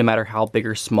in, no matter how big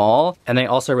or small. And I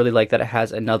also really like that it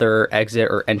has another exit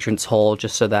or entrance hole,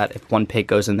 just so that if one pig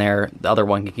goes in there, the other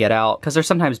one can get out, because there's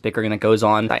sometimes bickering that goes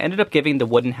on. I ended up giving the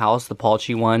wooden house, the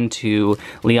Palchi one, to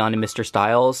Leon and Mr.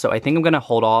 Styles, so I think I'm gonna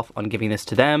hold off on giving this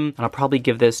to them, and I'll probably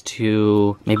give this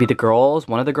to maybe the girls,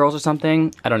 one of the girls or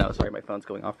something. I don't know, sorry, my phone's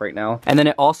going off right now. And then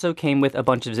it also came with a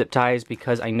bunch of zip ties,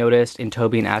 because I noticed in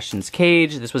Toby and Ashton's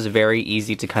cage, this was very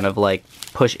easy to kind of like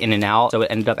push in and out, so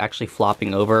it ended up actually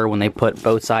flopping over when they put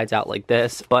both sides out like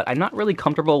this. But I'm not really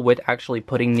comfortable with actually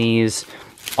putting these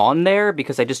on there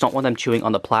because I just don't want them chewing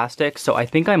on the plastic, so I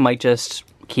think I might just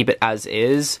keep it as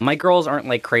is. My girls aren't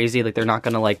like crazy, like they're not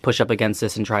gonna like push up against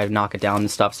this and try to knock it down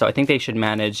and stuff, so I think they should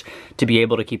manage to be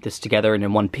able to keep this together and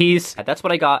in one piece. That's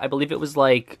what I got. I believe it was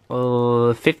like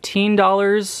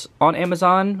 $15 on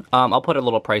Amazon. I'll put a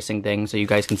little pricing thing so you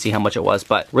guys can see how much it was,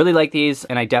 but really like these,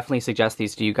 and I definitely suggest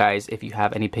these to you guys if you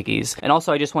have any piggies. And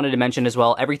also I just wanted to mention as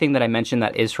well, everything that I mentioned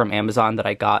that is from Amazon that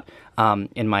I got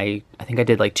in my, I think I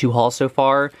did like 2 hauls so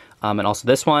far, and also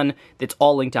this one, it's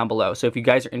all linked down below. So if you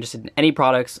guys are interested in any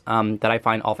products that I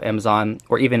find off Amazon,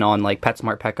 or even on like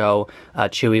PetSmart, Petco,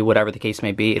 Chewy, whatever the case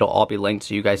may be, it'll all be linked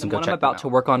so you guys can go check them out. What I'm about to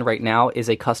work on right now is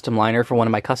a custom liner for one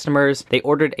of my customers. They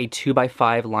ordered a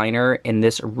 2x5 liner in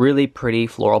this really pretty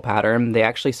floral pattern. They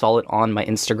actually saw it on my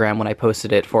Instagram when I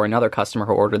posted it for another customer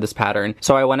who ordered this pattern.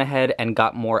 So I went ahead and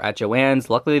got more at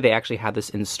Joann's. Luckily, they actually had this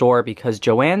in store because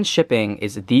Joann's shipping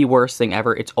is the worst thing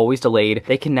ever. It's always delayed.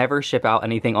 They can never ship out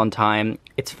anything on time.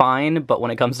 It's fine, but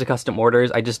when it comes to custom orders,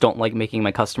 I just don't like making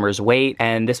my customers wait.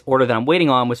 And this order that I'm waiting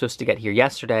on was supposed to get here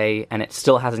yesterday, and it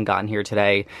still hasn't gotten here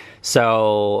today.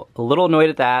 So a little annoyed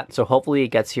at that. So hopefully it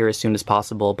gets here as soon as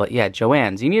possible. But yeah,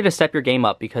 Joann's, you need to step your game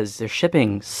up because their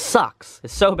shipping sucks.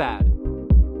 It's so bad.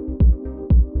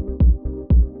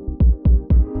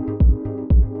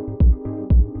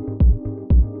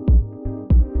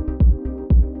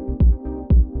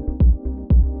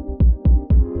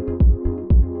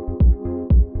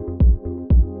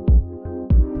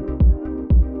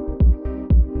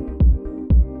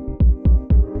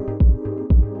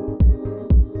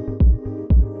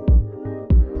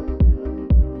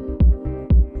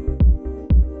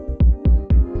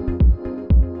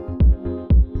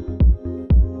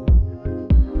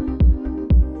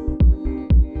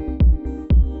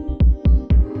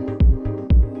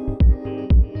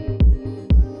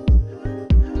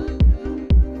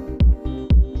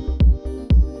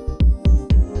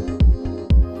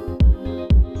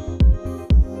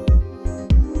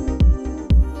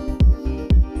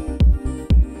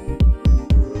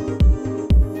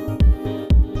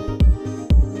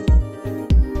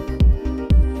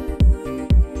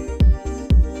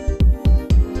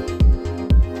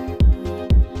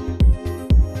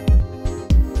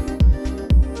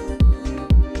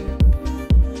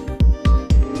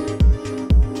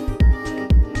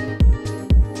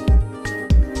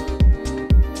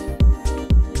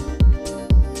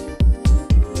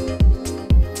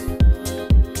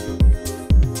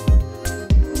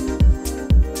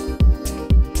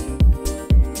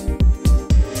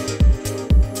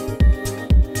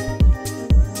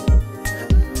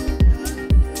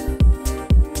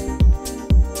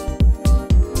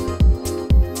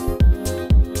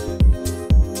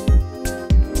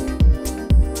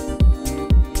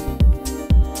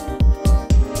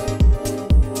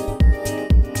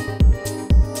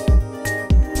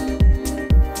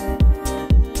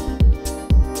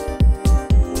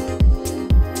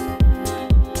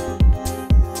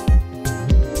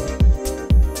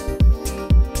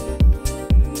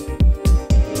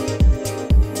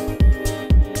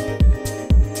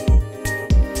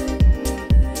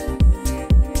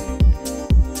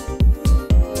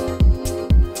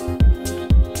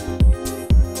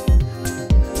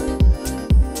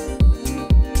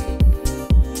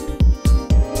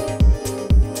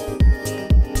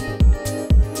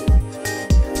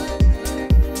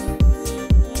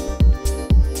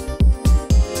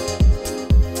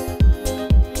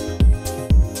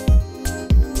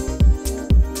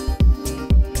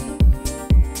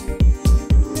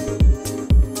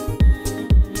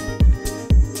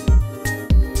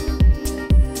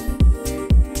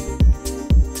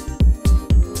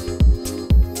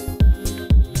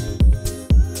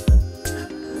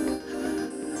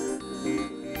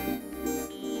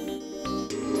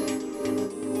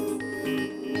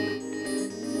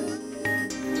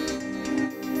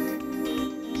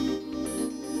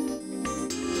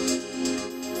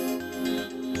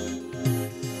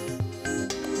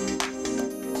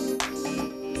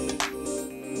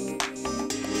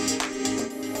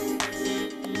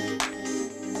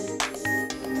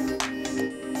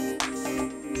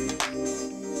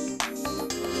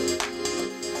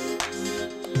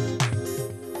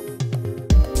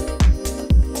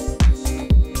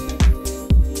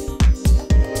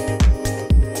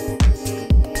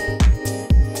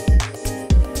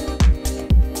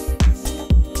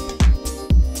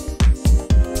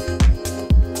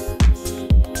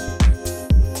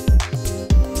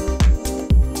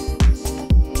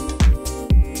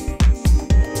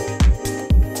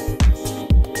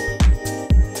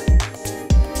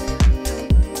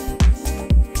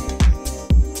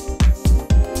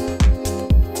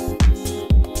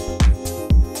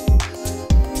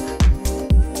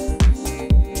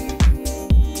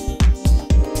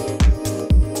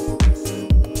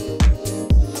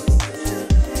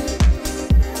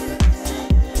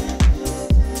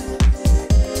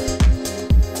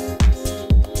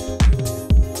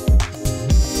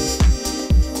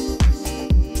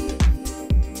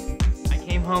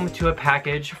 to a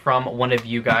package from one of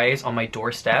you guys on my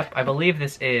doorstep. I believe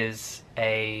this is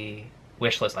a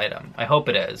wish list item. I hope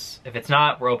it is. If it's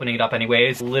not, we're opening it up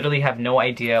anyways. Literally have no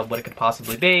idea what it could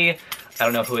possibly be. I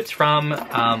don't know who it's from,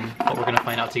 but we're gonna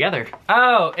find out together.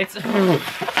 Oh, it's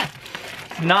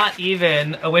not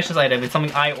even a wish list item. It's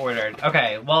something I ordered.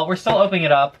 Okay, well, we're still opening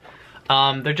it up.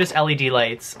 They're just LED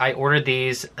lights. I ordered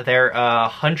these. They're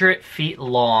 100 feet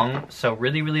long, so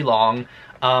really, really long.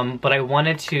 But I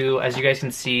wanted to, as you guys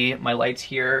can see, my lights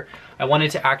here, I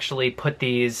wanted to actually put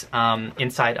these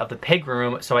inside of the pig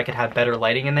room so I could have better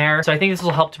lighting in there. So I think this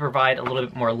will help to provide a little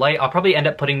bit more light. I'll probably end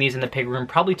up putting these in the pig room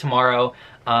probably tomorrow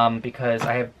because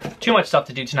I have too much stuff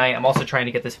to do tonight. I'm also trying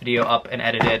to get this video up and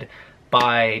edited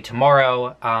by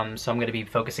tomorrow, so I'm going to be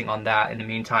focusing on that in the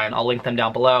meantime. I'll link them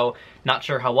down below. Not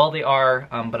sure how well they are,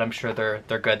 but I'm sure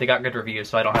they're good. They got good reviews,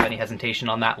 so I don't have any hesitation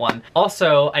on that one.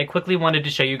 Also, I quickly wanted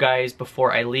to show you guys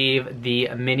before I leave the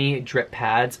mini drip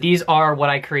pads. These are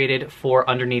what I created for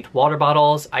underneath water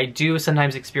bottles. I do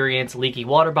sometimes experience leaky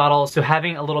water bottles, so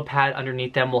having a little pad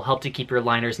underneath them will help to keep your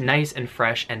liners nice and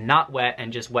fresh and not wet,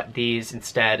 and just wet these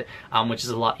instead, which is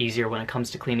a lot easier when it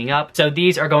comes to cleaning up. So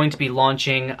these are going to be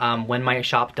launching when my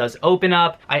shop does open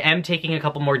up. I am taking a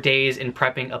couple more days in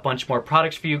prepping a bunch more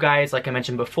products for you guys. Like I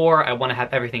mentioned before, I want to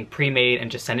have everything pre-made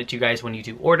and just send it to you guys when you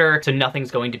do order, so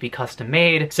nothing's going to be custom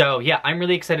made. So yeah, I'm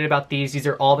really excited about these. These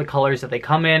are all the colors that they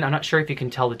come in. I'm not sure if you can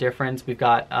tell the difference. We've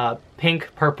got pink,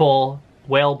 purple,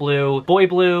 whale blue, boy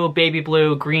blue, baby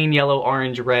blue, green, yellow,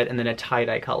 orange, red, and then a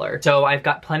tie-dye color. So I've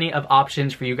got plenty of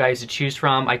options for you guys to choose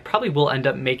from. I probably will end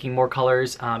up making more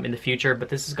colors in the future, but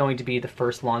this is going to be the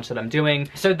first launch that I'm doing.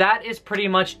 So that is pretty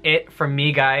much it from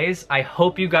me, guys. I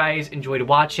hope you guys enjoyed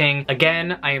watching.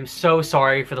 Again, I am so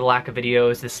sorry for the lack of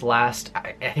videos this last,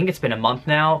 I think it's been a month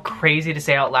now. Crazy to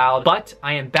say out loud, but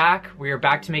I am back. We are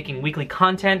back to making weekly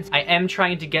content. I am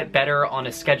trying to get better on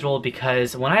a schedule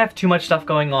because when I have too much stuff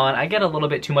going on, I get a little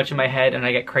bit too much in my head and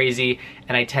I get crazy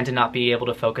and I tend to not be able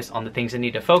to focus on the things I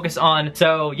need to focus on.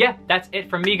 So yeah, that's it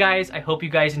from me, guys. I hope you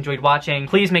guys enjoyed watching.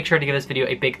 Please make sure to give this video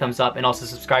a big thumbs up and also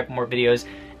subscribe for more videos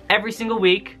every single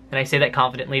week. And I say that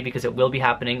confidently because it will be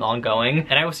happening ongoing.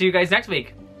 And I will see you guys next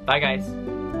week. Bye,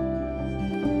 guys.